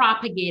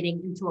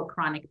propagating into a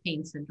chronic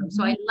pain syndrome.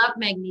 So I love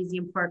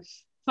magnesium for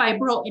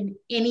fibro in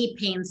any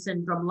pain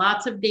syndrome.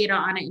 Lots of data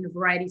on it in a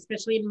variety,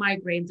 especially in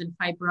migraines and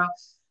fibro.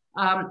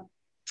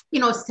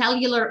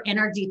 Cellular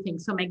energy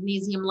things. So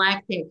magnesium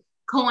lactate,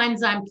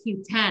 coenzyme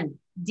Q10,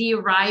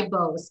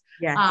 D-ribose,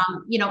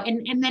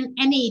 and then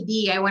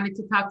NAD. I wanted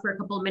to talk for a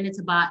couple of minutes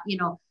about,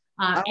 NAD.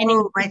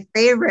 My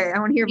favorite. I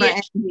want to hear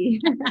about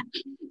NAD.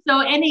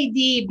 So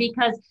NAD,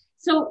 because,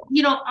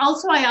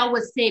 also I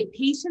always say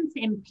patients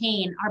in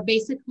pain are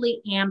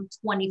basically amped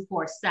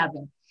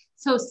 24/7.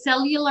 So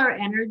cellular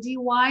energy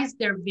wise,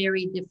 they're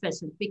very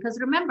deficient because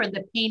remember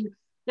the pain,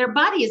 their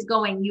body is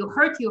going, you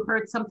hurt,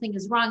 something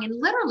is wrong.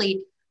 And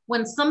literally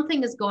when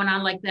something is going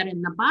on like that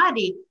in the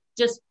body,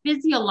 just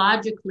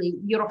physiologically,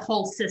 your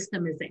whole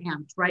system is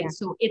amped, right? Yeah.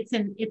 So it's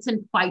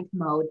in fight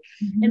mode.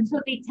 And so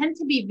they tend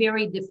to be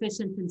very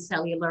deficient in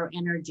cellular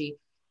energy.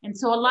 And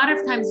so a lot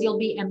of times you'll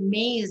be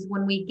amazed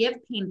when we give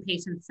pain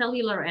patients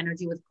cellular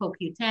energy with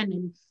CoQ10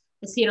 and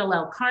acetyl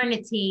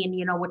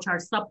L-carnitine, which are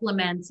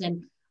supplements,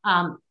 and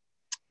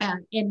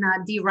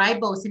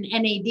D-ribose and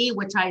NAD,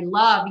 which I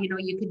love.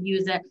 You could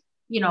use it,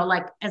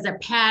 like as a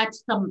patch.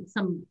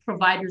 Some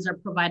providers are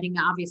providing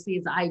obviously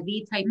as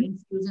IV type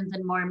infusions,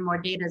 and more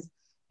data is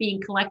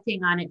being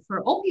collecting on it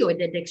for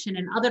opioid addiction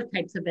and other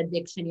types of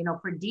addiction,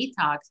 for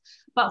detox.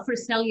 But for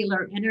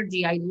cellular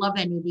energy, I love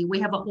NAD. We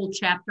have a whole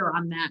chapter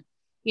on that,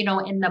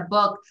 in the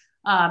book.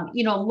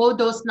 Low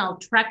dose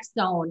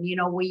naltrexone,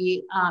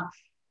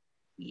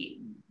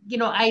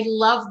 I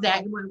love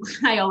that.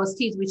 I always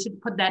tease we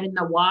should put that in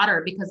the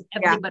water because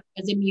everybody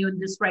has immune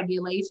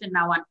dysregulation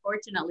now,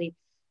 unfortunately.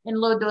 And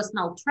low dose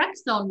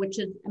naltrexone, which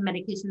is a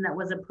medication that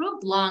was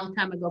approved long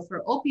time ago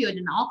for opioid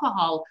and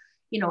alcohol,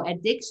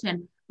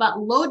 addiction. But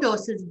low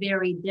dose is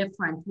very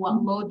different.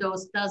 What low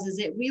dose does is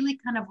it really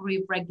kind of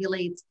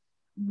re-regulates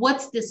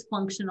what's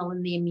dysfunctional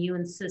in the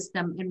immune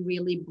system and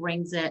really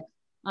brings it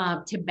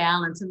to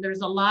balance. And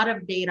there's a lot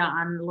of data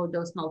on low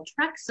dose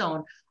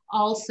naltrexone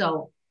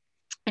also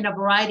in a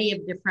variety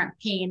of different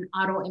pain,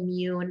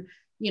 autoimmune,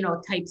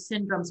 type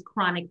syndromes,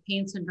 chronic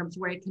pain syndromes,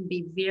 where it can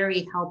be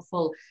very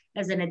helpful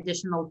as an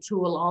additional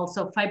tool.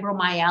 Also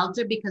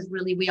fibromyalgia, because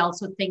really we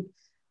also think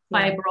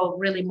fibro,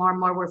 really more and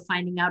more we're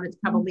finding out it's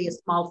probably a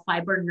small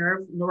fiber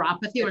nerve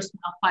neuropathy or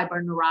small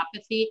fiber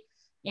neuropathy.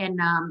 And,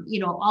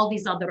 all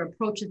these other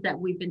approaches that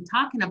we've been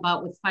talking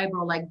about with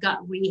fibro, like gut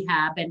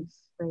rehab and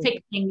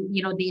fixing,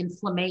 the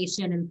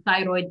inflammation and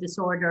thyroid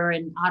disorder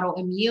and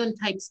autoimmune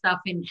type stuff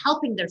and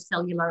helping their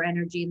cellular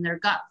energy and their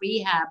gut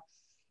rehab.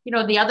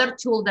 The other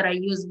tool that I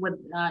use with,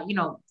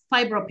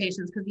 fibro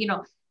patients, because,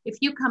 if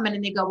you come in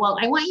and they go, well,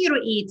 I want you to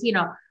eat,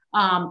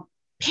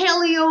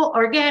 paleo,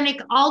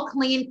 organic, all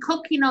clean,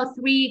 cook,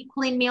 3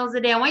 clean meals a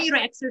day. I want you to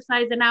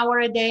exercise an hour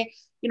a day.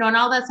 and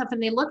all that stuff.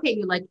 And they look at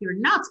you like you're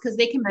nuts because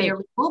they can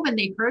barely move and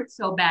they hurt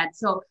so bad.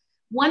 So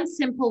one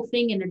simple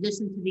thing, in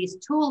addition to these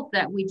tools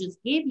that we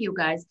just gave you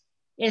guys,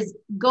 is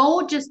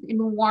go just in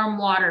warm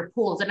water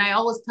pools. And I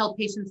always tell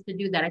patients to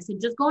do that. I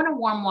said, just go in a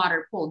warm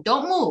water pool.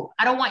 Don't move.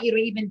 I don't want you to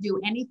even do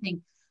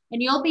anything.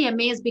 And you'll be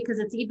amazed because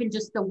it's even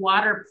just the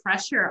water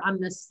pressure on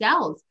the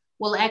cells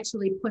will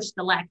actually push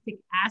the lactic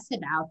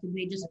acid out, and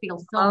they just feel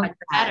so much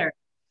better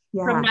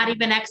from not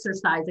even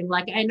exercising.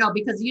 Like, I know,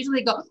 because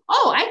usually go,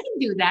 oh, I can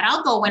do that.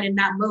 I'll go in and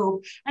not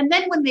move. And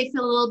then when they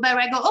feel a little better,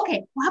 I go,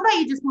 okay, well, how about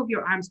you just move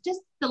your arms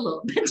just a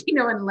little bit,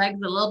 and legs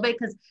a little bit,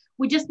 because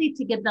we just need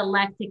to get the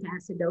lactic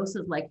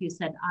acidosis, like you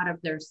said, out of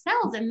their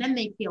cells, and then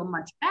they feel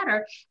much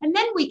better. And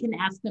then we can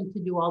ask them to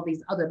do all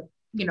these other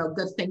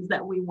good things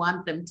that we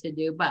want them to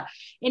do. But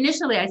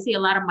initially, I see a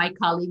lot of my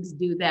colleagues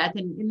do that,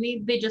 and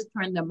they just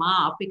turn them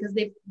off because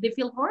they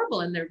feel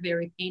horrible and they're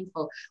very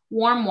painful.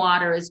 Warm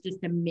water is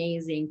just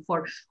amazing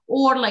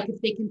or like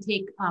if they can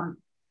take,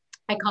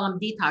 I call them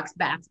detox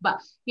baths, but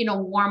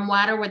warm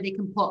water where they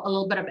can put a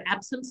little bit of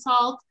Epsom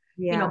salt,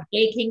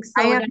 baking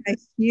soda. I am a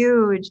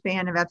huge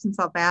fan of Epsom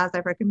salt baths. I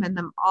recommend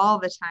them all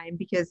the time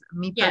because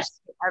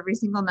every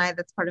single night,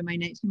 that's part of my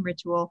nighttime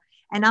ritual.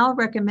 And I'll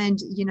recommend,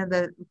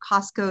 the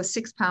Costco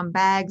 6-pound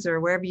bags or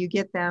wherever you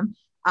get them.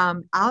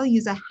 I'll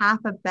use a half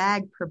a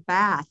bag per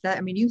bath.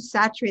 You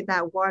saturate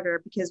that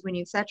water, because when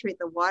you saturate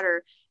the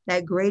water,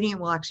 that gradient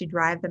will actually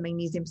drive the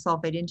magnesium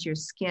sulfate into your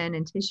skin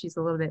and tissues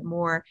a little bit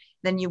more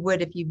than you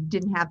would if you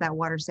didn't have that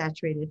water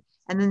saturated.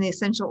 And then the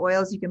essential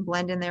oils you can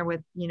blend in there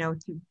with,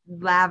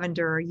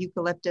 lavender or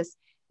eucalyptus.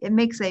 It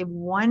makes a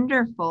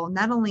wonderful,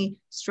 not only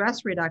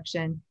stress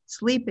reduction,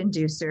 sleep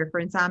inducer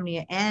for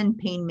insomnia and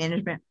pain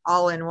management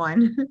all in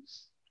one.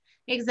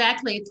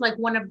 Exactly. It's like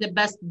one of the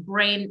best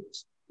brain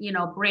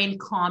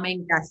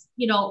calming,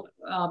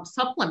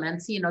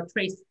 supplements,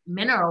 trace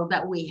mineral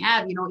that we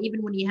have,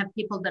 even when you have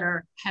people that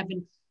are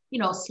having,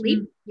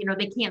 sleep,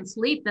 they can't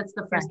sleep. That's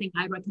the first thing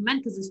I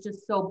recommend because it's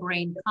just so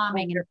brain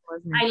calming. And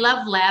I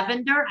love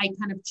lavender. I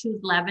kind of choose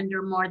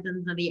lavender more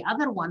than the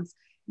other ones,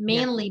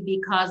 mainly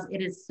because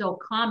it is so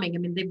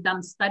calming. They've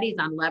done studies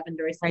on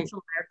lavender essential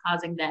oil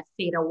causing that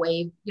theta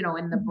wave,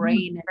 in the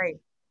brain, and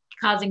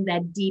causing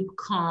that deep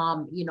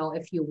calm,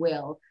 if you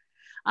will.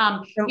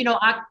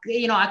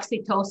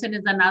 Oxytocin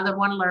is another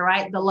one,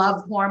 right? The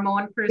love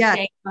hormone per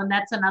se. And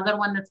that's another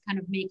one that's kind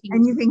of making.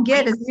 And you can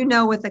get, as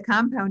with the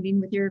compounding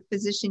with your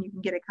physician, you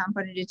can get it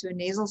compounded into a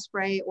nasal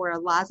spray or a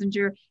lozenge.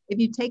 If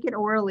you take it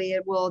orally,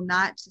 it will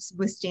not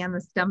withstand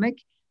the stomach.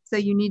 So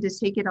you need to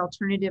take it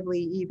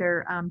alternatively,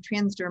 either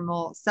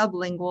transdermal,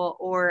 sublingual,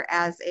 or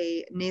as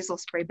a nasal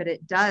spray, but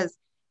it does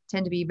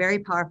tend to be very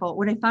powerful.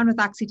 What I found with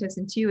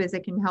oxytocin too is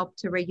it can help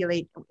to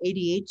regulate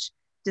ADH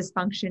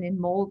dysfunction in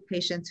mold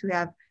patients who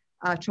have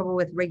trouble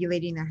with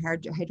regulating their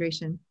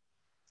hydration.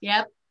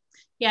 Yep.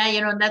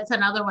 Yeah, that's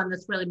another one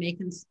that's really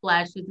making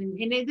splashes. And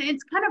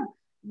it's kind of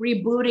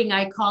rebooting,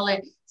 I call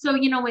it. So,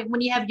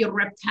 when you have your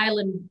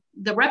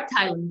the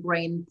reptilian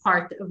brain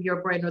part of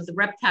your brain, or the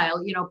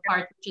reptile,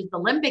 part, which is the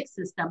limbic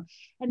system.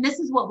 And this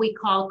is what we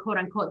call, quote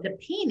unquote, the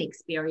pain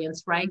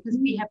experience, right? Because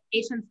we have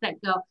patients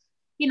that go,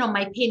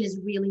 my pain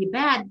is really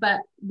bad, but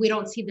we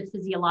don't see the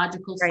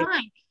physiological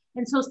sign.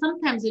 And so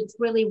sometimes it's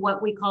really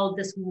what we call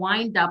this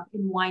wind up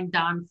and wind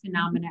down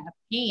phenomena of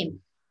pain.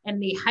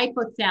 And the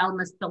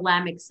hypothalamus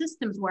thalamic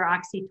systems where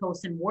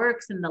oxytocin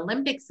works and the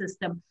limbic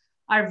system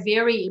are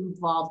very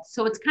involved.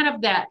 So it's kind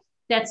of that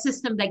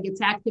system that gets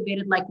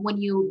activated, like when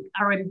you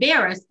are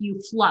embarrassed, you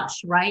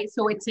flush, right?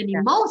 So it's an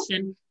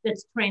emotion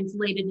that's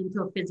translated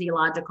into a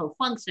physiological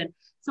function.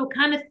 So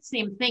kind of the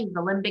same thing.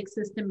 The limbic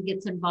system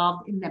gets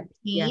involved in the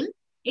pain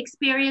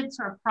experience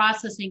or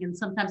processing, and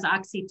sometimes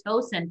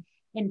oxytocin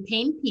in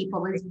pain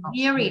people is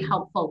very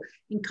helpful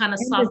in kind of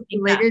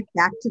softening that.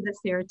 Back to the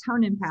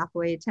serotonin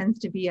pathway. It tends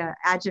to be an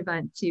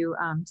adjuvant to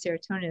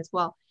serotonin as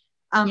well.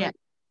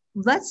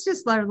 Let's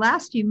just, our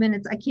last few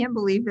minutes, I can't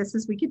believe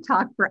we could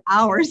talk for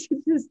hours.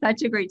 This is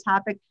such a great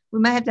topic. We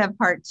might have to have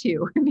part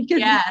 2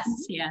 because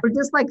we're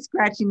just like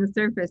scratching the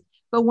surface.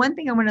 But one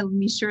thing I want to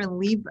be sure and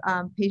leave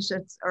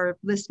patients or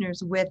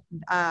listeners with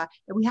that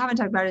we haven't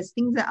talked about is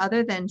things that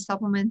other than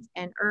supplements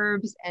and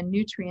herbs and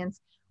nutrients,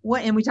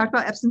 and we talked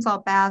about Epsom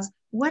salt baths.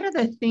 What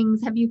other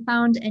things have you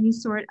found? Any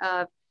sort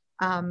of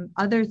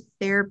other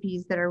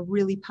therapies that are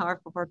really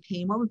powerful for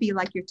pain? What would be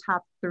like your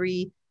top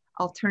 3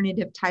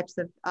 alternative types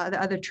of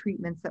other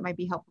treatments that might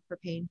be helpful for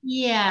pain?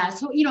 Yeah,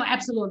 so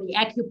absolutely,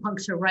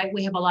 acupuncture, right?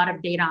 We have a lot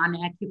of data on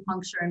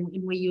acupuncture, and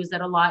we use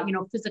it a lot.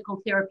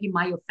 Physical therapy,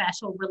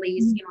 myofascial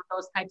release,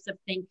 those types of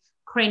things.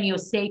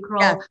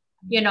 Craniosacral.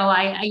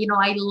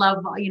 I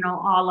love,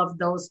 all of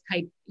those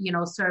type,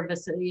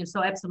 services,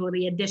 so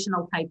absolutely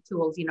additional type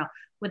tools,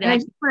 with I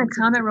just want to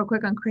comment real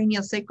quick on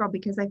craniosacral,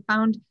 because I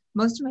found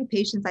most of my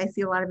patients, I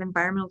see a lot of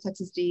environmental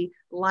toxicity,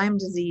 Lyme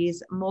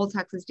disease, mold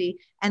toxicity,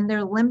 and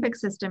their limbic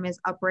system is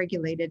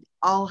upregulated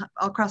all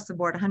across the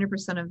board.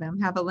 100% of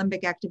them have a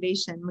limbic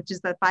activation, which is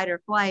the fight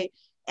or flight.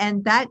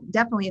 And that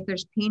definitely, if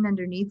there's pain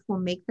underneath, will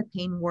make the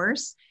pain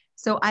worse.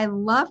 So I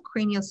love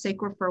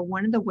craniosacral for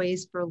one of the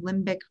ways for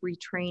limbic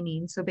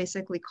retraining. So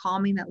basically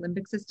calming that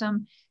limbic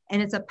system.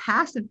 And it's a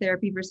passive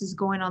therapy versus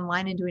going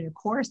online and doing a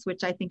course,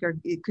 which I think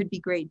it could be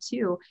great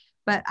too.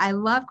 But I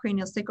love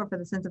craniosacral for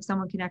the sense of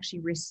someone can actually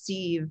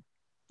receive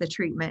the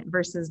treatment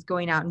versus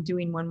going out and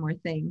doing one more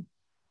thing.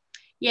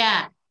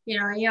 Yeah,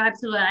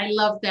 absolutely. I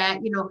love that,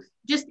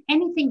 just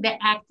anything that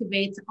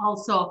activates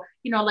also,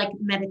 like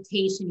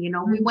meditation,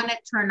 we want to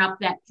turn up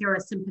that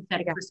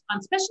parasympathetic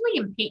response, especially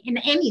in pain, in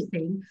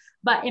anything,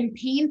 but in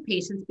pain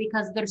patients,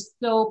 because they're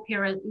so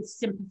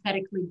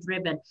parasympathetically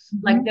driven,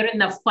 like they're in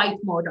the fight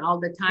mode all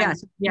the time.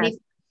 Yes, so yes.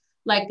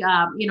 Like,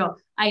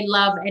 I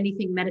love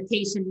anything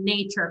meditation,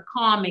 nature,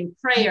 calming,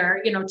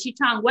 prayer,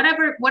 qigong,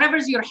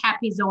 whatever's your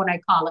happy zone, I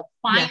call it.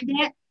 Find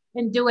it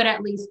and do it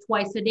at least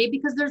twice a day,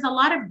 because there's a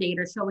lot of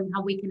data showing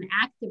how we can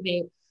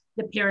activate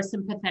the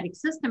parasympathetic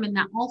system, and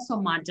that also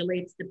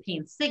modulates the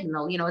pain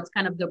signal. It's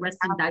kind of the rest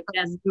and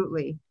digest,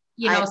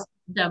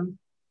 system.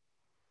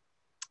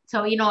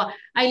 So,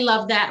 I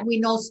love that. We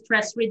know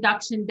stress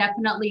reduction,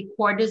 definitely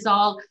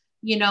cortisol,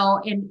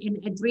 in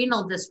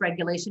adrenal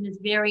dysregulation is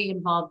very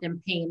involved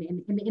in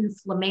pain and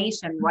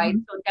inflammation, right?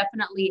 So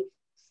definitely,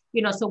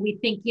 so we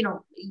think,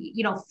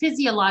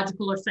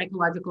 physiological or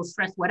psychological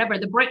stress, whatever,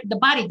 the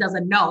body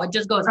doesn't know. It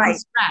just goes, I'm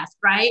stressed,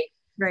 right?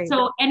 Right.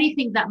 So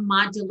anything that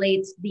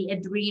modulates the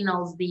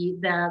adrenals,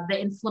 the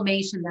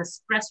inflammation, the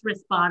stress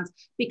response,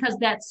 because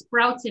that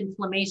sprouts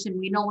inflammation.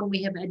 We know when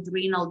we have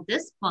adrenal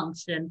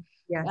dysfunction,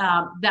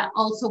 that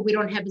also we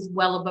don't have as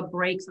well of a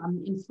brakes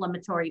on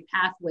inflammatory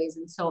pathways.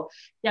 And so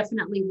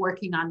definitely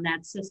working on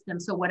that system.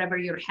 So whatever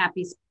your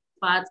happy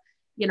spots,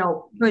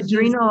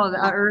 adrenal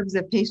herbs,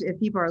 if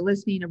people are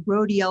listening,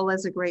 rhodiola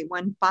is a great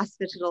one.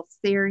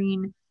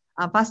 Phosphatidylserine,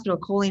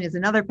 phosphatidylcholine is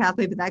another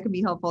pathway, but that can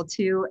be helpful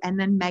too. And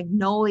then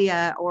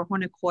magnolia or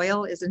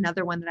huanocoil is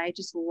another one that I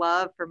just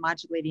love for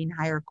modulating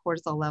higher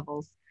cortisol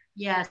levels.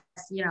 Yes,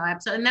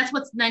 absolutely. And that's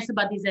what's nice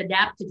about these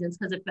adaptogens,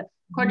 because if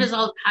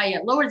cortisol is high,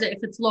 it lowers it. If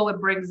it's low, it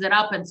brings it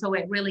up. And so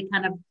it really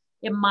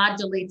it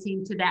modulates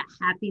into that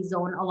happy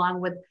zone, along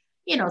with,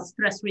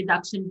 stress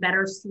reduction,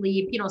 better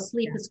sleep.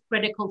 Sleep is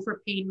critical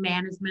for pain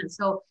management.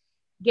 So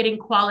getting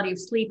quality of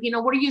sleep,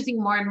 we're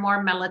using more and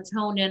more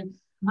melatonin.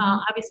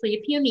 Obviously,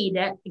 if you need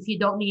it, if you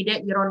don't need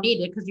it, you don't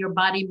need it, because your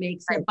body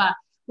makes it. But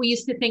we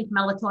used to think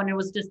melatonin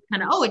was just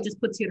kind of, it just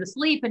puts you to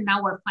sleep. And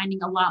now we're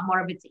finding a lot more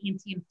of its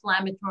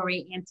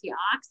anti-inflammatory,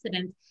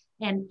 antioxidant,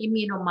 and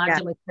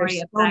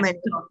immunomodulatory effects. So many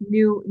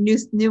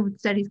new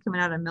studies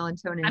coming out on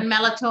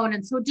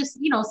melatonin. So just,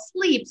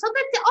 sleep. So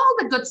that's all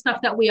the good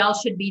stuff that we all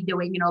should be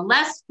doing,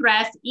 less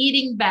stress,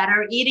 eating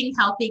better, eating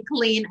healthy,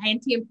 clean,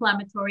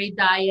 anti-inflammatory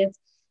diets,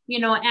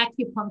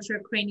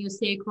 acupuncture,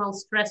 craniosacral,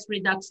 stress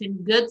reduction,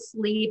 good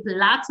sleep,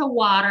 lots of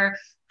water,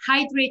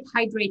 hydrate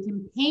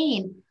in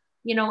pain.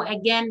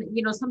 Again,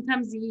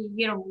 sometimes,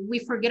 we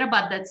forget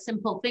about that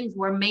simple things.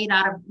 We're made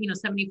out of,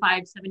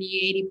 75,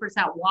 70,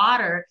 80%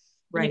 water.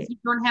 Right. And if you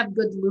don't have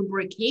good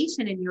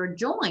lubrication in your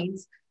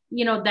joints,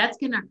 that's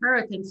going to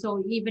hurt. And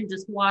so even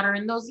just water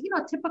and those,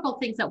 typical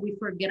things that we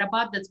forget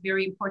about, that's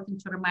very important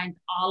to remind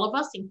all of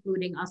us,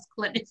 including us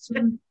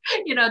clinicians,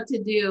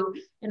 to do,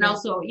 and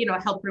also,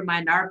 help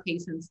remind our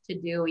patients to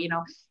do, and a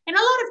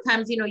lot of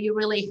times, you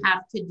really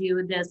have to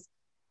do this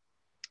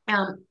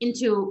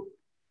into,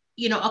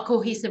 a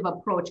cohesive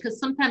approach, because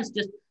sometimes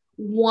just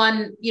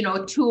one,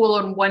 tool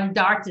and one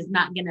dart is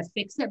not going to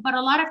fix it. But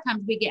a lot of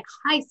times we get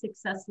high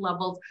success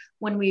levels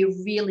when we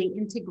really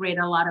integrate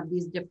a lot of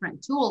these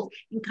different tools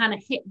and kind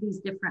of hit these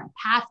different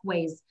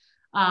pathways.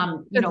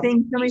 Some of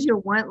you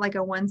want like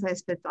a one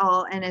size fits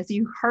all. And as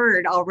you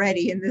heard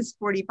already in this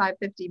 45,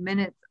 50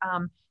 minutes,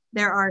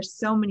 there are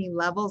so many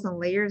levels and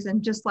layers,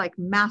 and just like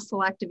mast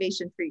cell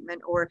activation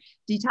treatment or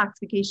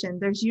detoxification,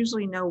 there's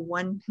usually no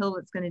one pill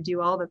that's going to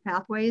do all the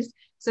pathways.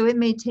 So it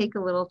may take a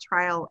little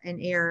trial and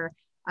error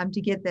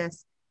to get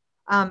this.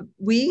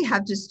 We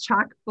have just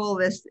chock full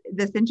this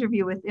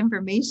interview with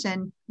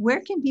information. Where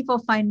can people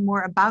find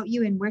more about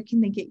you, and where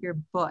can they get your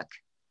book?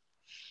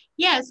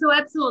 Yeah, so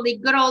absolutely.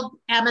 Good old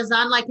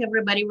Amazon, like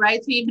everybody,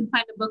 right? So you can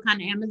find the book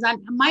on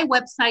Amazon. My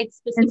website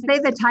specifically.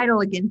 And say the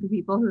title again for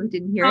people who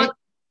didn't hear it.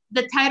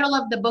 The title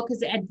of the book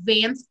is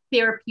Advanced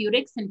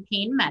Therapeutics in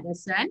Pain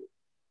Medicine.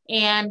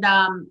 And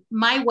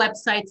my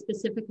website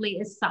specifically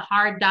is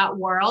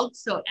sahar.world.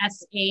 So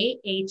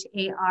SAHAR.world,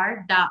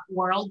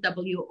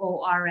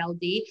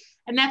 WORLD.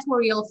 And that's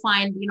where you'll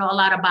find, a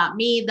lot about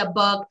me, the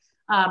book,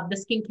 the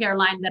skincare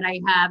line that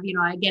I have.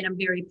 Again, I'm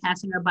very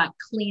passionate about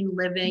clean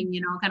living,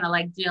 kind of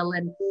like Jill.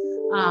 And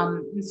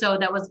so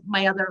that was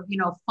my other,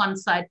 fun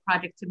side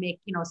project to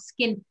make,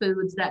 skin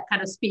foods that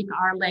kind of speak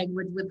our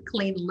language with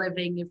clean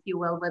living, if you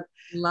will.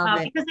 Love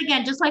it. Because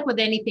again, just like with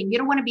anything, you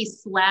don't want to be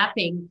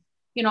slapping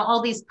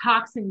all these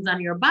toxins on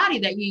your body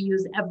that you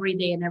use every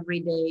day,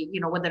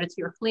 whether it's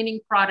your cleaning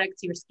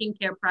products, your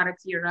skincare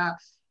products, your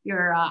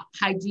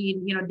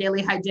hygiene,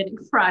 daily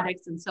hygienic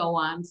products, and so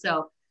on.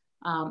 So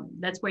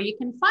that's where you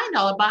can find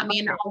all about me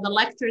and all the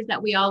lectures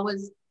that we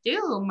always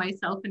do,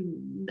 myself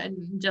and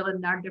Jill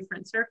in our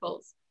different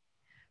circles.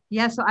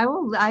 Yeah, so I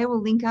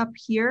will link up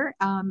here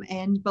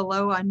and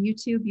below on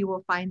YouTube. You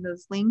will find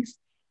those links.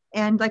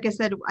 And like I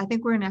said, I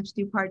think we're gonna have to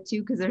do part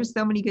two because there's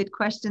so many good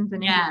questions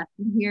and Yeah.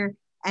 information here,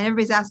 and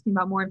everybody's asking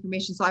about more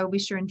information. So I will be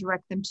sure and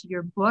direct them to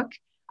your book.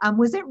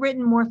 Was it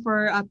written more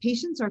for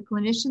patients or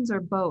clinicians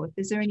or both?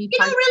 Is there any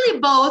type? Really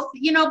both,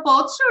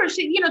 both.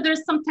 Sure.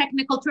 There's some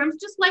technical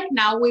terms, just like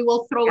now we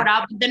will throw it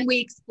out, but then we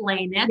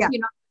explain it, Yeah.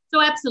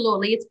 So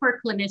absolutely. It's for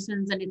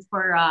clinicians and it's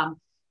for,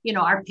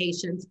 our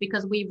patients,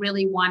 because we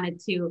really wanted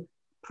to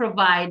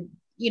provide,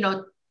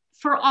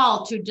 for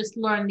all to just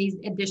learn these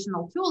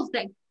additional tools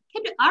that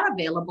are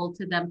available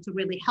to them to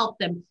really help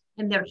them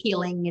in their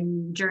healing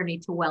and journey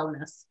to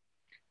wellness.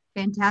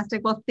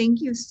 Fantastic. Well,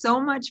 thank you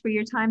so much for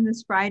your time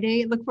this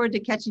Friday. Look forward to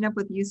catching up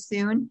with you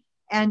soon.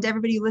 And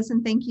everybody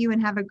listen, thank you and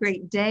have a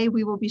great day.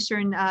 We will be sure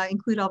and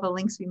include all the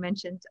links we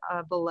mentioned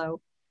below.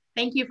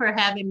 Thank you for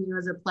having me. It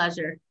was a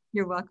pleasure.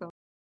 You're welcome.